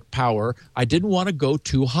output power, I didn't want to go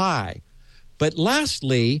too high. But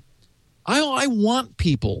lastly, I want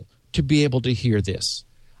people to be able to hear this.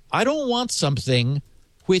 I don't want something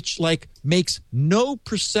which makes no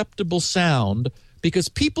perceptible sound, because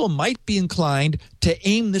people might be inclined to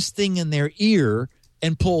aim this thing in their ear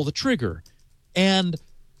and pull the trigger. And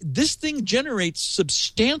this thing generates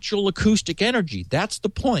substantial acoustic energy. That's the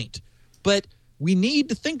point. But we need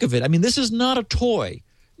to think of it. I mean, this is not a toy.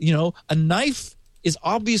 A knife is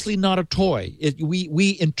obviously not a toy.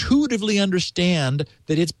 We intuitively understand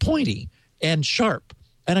that it's pointy and sharp.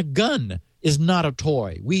 And a gun is not a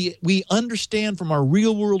toy. We understand from our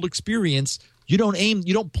real world experience, you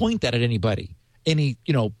don't point that at anybody, any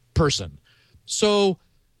person. So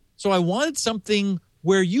I wanted something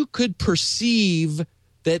where you could perceive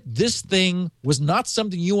that this thing was not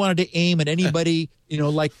something you wanted to aim at anybody,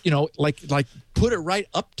 like put it right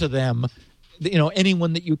up to them,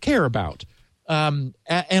 anyone that you care about. And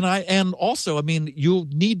also, I mean, you'll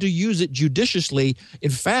need to use it judiciously. In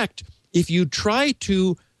fact, if you try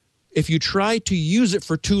to use it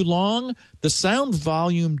for too long, the sound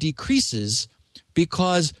volume decreases,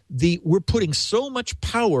 because we're putting so much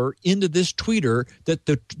power into this tweeter that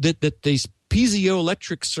the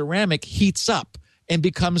piezoelectric ceramic heats up and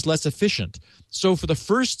becomes less efficient. So for the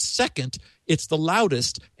first second, it's the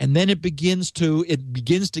loudest, and then it begins to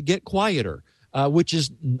get quieter, which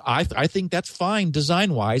is I think that's fine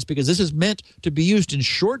design-wise, because this is meant to be used in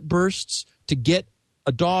short bursts to get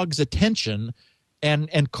a dog's attention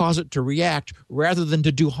and cause it to react, rather than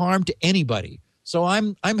to do harm to anybody. So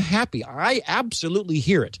I'm happy. I absolutely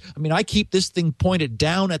hear it. I mean, I keep this thing pointed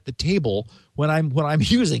down at the table when I'm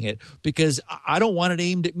using it, because I don't want it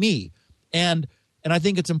aimed at me. And I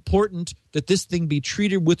think it's important that this thing be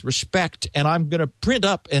treated with respect. And I'm going to print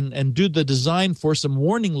up and do the design for some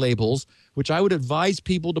warning labels, which I would advise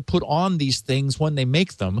people to put on these things when they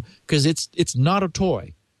make them, because it's not a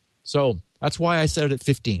toy. So that's why I set it at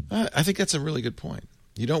 15. I think that's a really good point.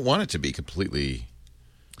 You don't want it to be completely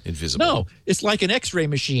invisible. No, it's like an X-ray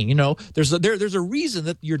machine. There's a reason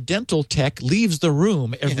that your dental tech leaves the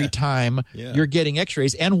room every time you're getting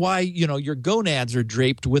X-rays, and why your gonads are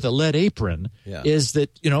draped with a lead apron. Is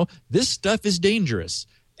that this stuff is dangerous,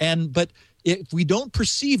 but if we don't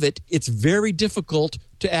perceive it, it's very difficult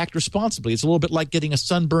to act responsibly. It's a little bit like getting a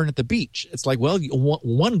sunburn at the beach. It's like, well,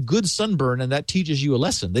 one good sunburn, and that teaches you a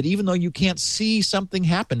lesson that even though you can't see something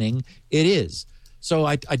happening, it is. So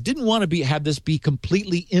I didn't want to have this be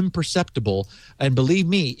completely imperceptible, and believe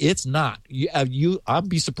me, it's not. I'd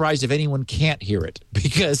be surprised if anyone can't hear it,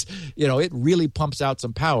 because it really pumps out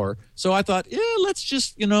some power. So I thought, let's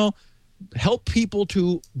just help people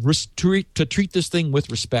to treat this thing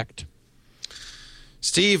with respect.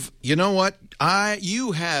 Steve, you know what?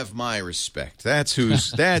 You have my respect. That's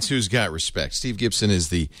who's got respect. Steve Gibson is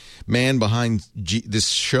the man behind this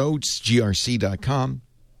show. It's grc.com.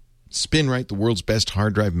 SpinRite, the world's best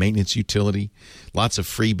hard drive maintenance utility. Lots of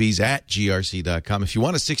freebies at grc.com. If you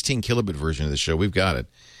want a 16 kilobit version of the show, we've got it.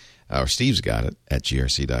 Or Steve's got it at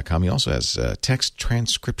grc.com. He also has text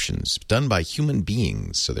transcriptions done by human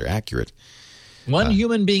beings, so they're accurate. One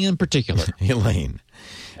human being in particular. Elaine.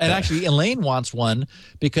 And actually, Elaine wants one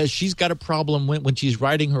because she's got a problem when she's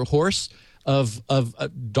riding her horse of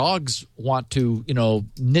dogs want to,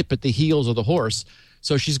 nip at the heels of the horse.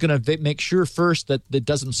 So she's going to make sure first that it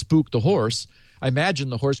doesn't spook the horse. I imagine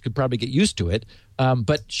the horse could probably get used to it,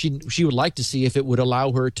 but she would like to see if it would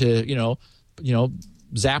allow her to,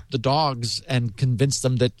 zap the dogs and convince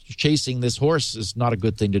them that chasing this horse is not a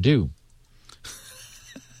good thing to do.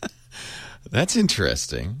 That's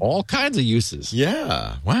interesting. All kinds of uses.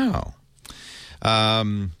 Yeah. Wow.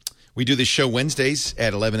 We do this show Wednesdays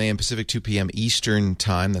at 11 a.m. Pacific, 2 p.m. Eastern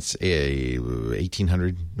Time. That's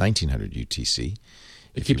 1900 UTC.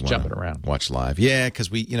 It keeps jumping around. Watch live. Yeah, because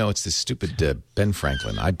it's this stupid Ben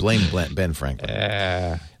Franklin. I blame Ben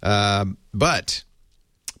Franklin. But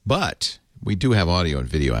we do have audio and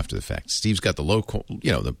video after the fact. Steve's got the local,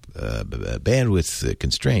 the bandwidth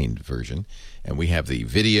constrained version, and we have the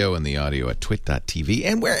video and the audio at twit.tv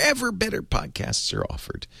and wherever better podcasts are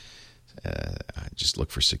offered. Just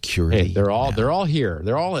look for security. Hey, they're all here.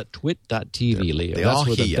 They're all at twit.tv, Leo. That's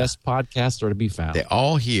where the best podcasts are to be found. They're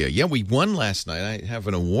all here. Yeah, we won last night. I have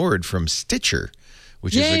an award from Stitcher,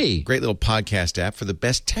 which is a great little podcast app for the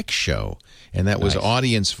best tech show. And that was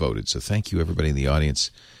audience voted. So thank you, everybody in the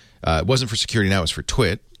audience. It wasn't for security now. It was for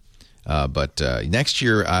Twit. But next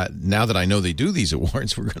year, now that I know they do these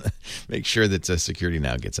awards, we're going to make sure that Security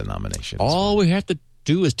Now gets a nomination. All we have to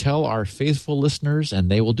do is tell our faithful listeners, and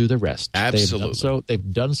they will do the rest. Absolutely.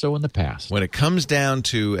 They've done so in the past. When it comes down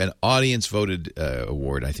to an audience-voted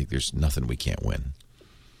award, I think there's nothing we can't win.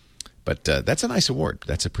 But that's a nice award.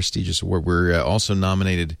 That's a prestigious award. We're also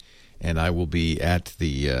nominated, and I will be at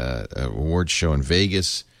the award show in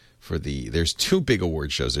Vegas for there's two big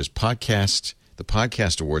award shows. There's the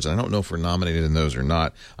Podcast Awards. I don't know if we're nominated in those or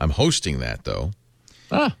not. I'm hosting that, though.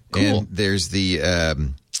 Ah, cool. And there's the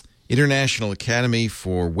International Academy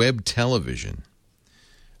for Web Television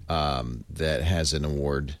that has an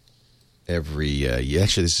award every year.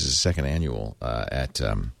 Actually, this is the second annual at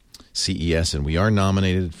CES, and we are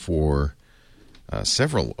nominated for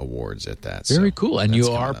several awards at that. Very cool. And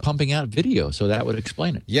you are pumping out video, so that would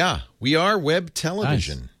explain it. Yeah, we are web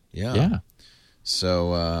television. Nice. Yeah.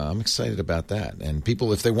 So I'm excited about that. And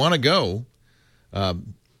people, if they want to go,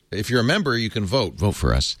 if you're a member, you can vote. Vote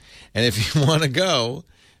for us. And if you want to go,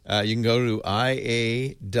 you can go to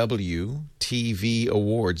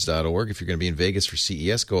iawtvawards.org. If you're going to be in Vegas for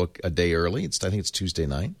CES, go a day early. I think it's Tuesday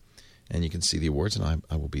night. And you can see the awards, and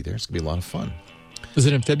I will be there. It's going to be a lot of fun. Is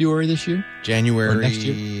it in February this year? January. Or next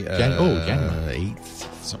year? January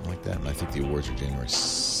 8th, something like that. And I think the awards are January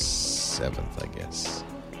 7th, I guess.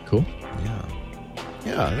 Cool.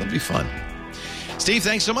 Yeah, it'll be fun. Steve,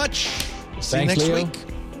 thanks so much. See you next week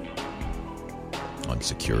on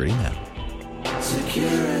Security Now.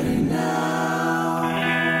 Security Now.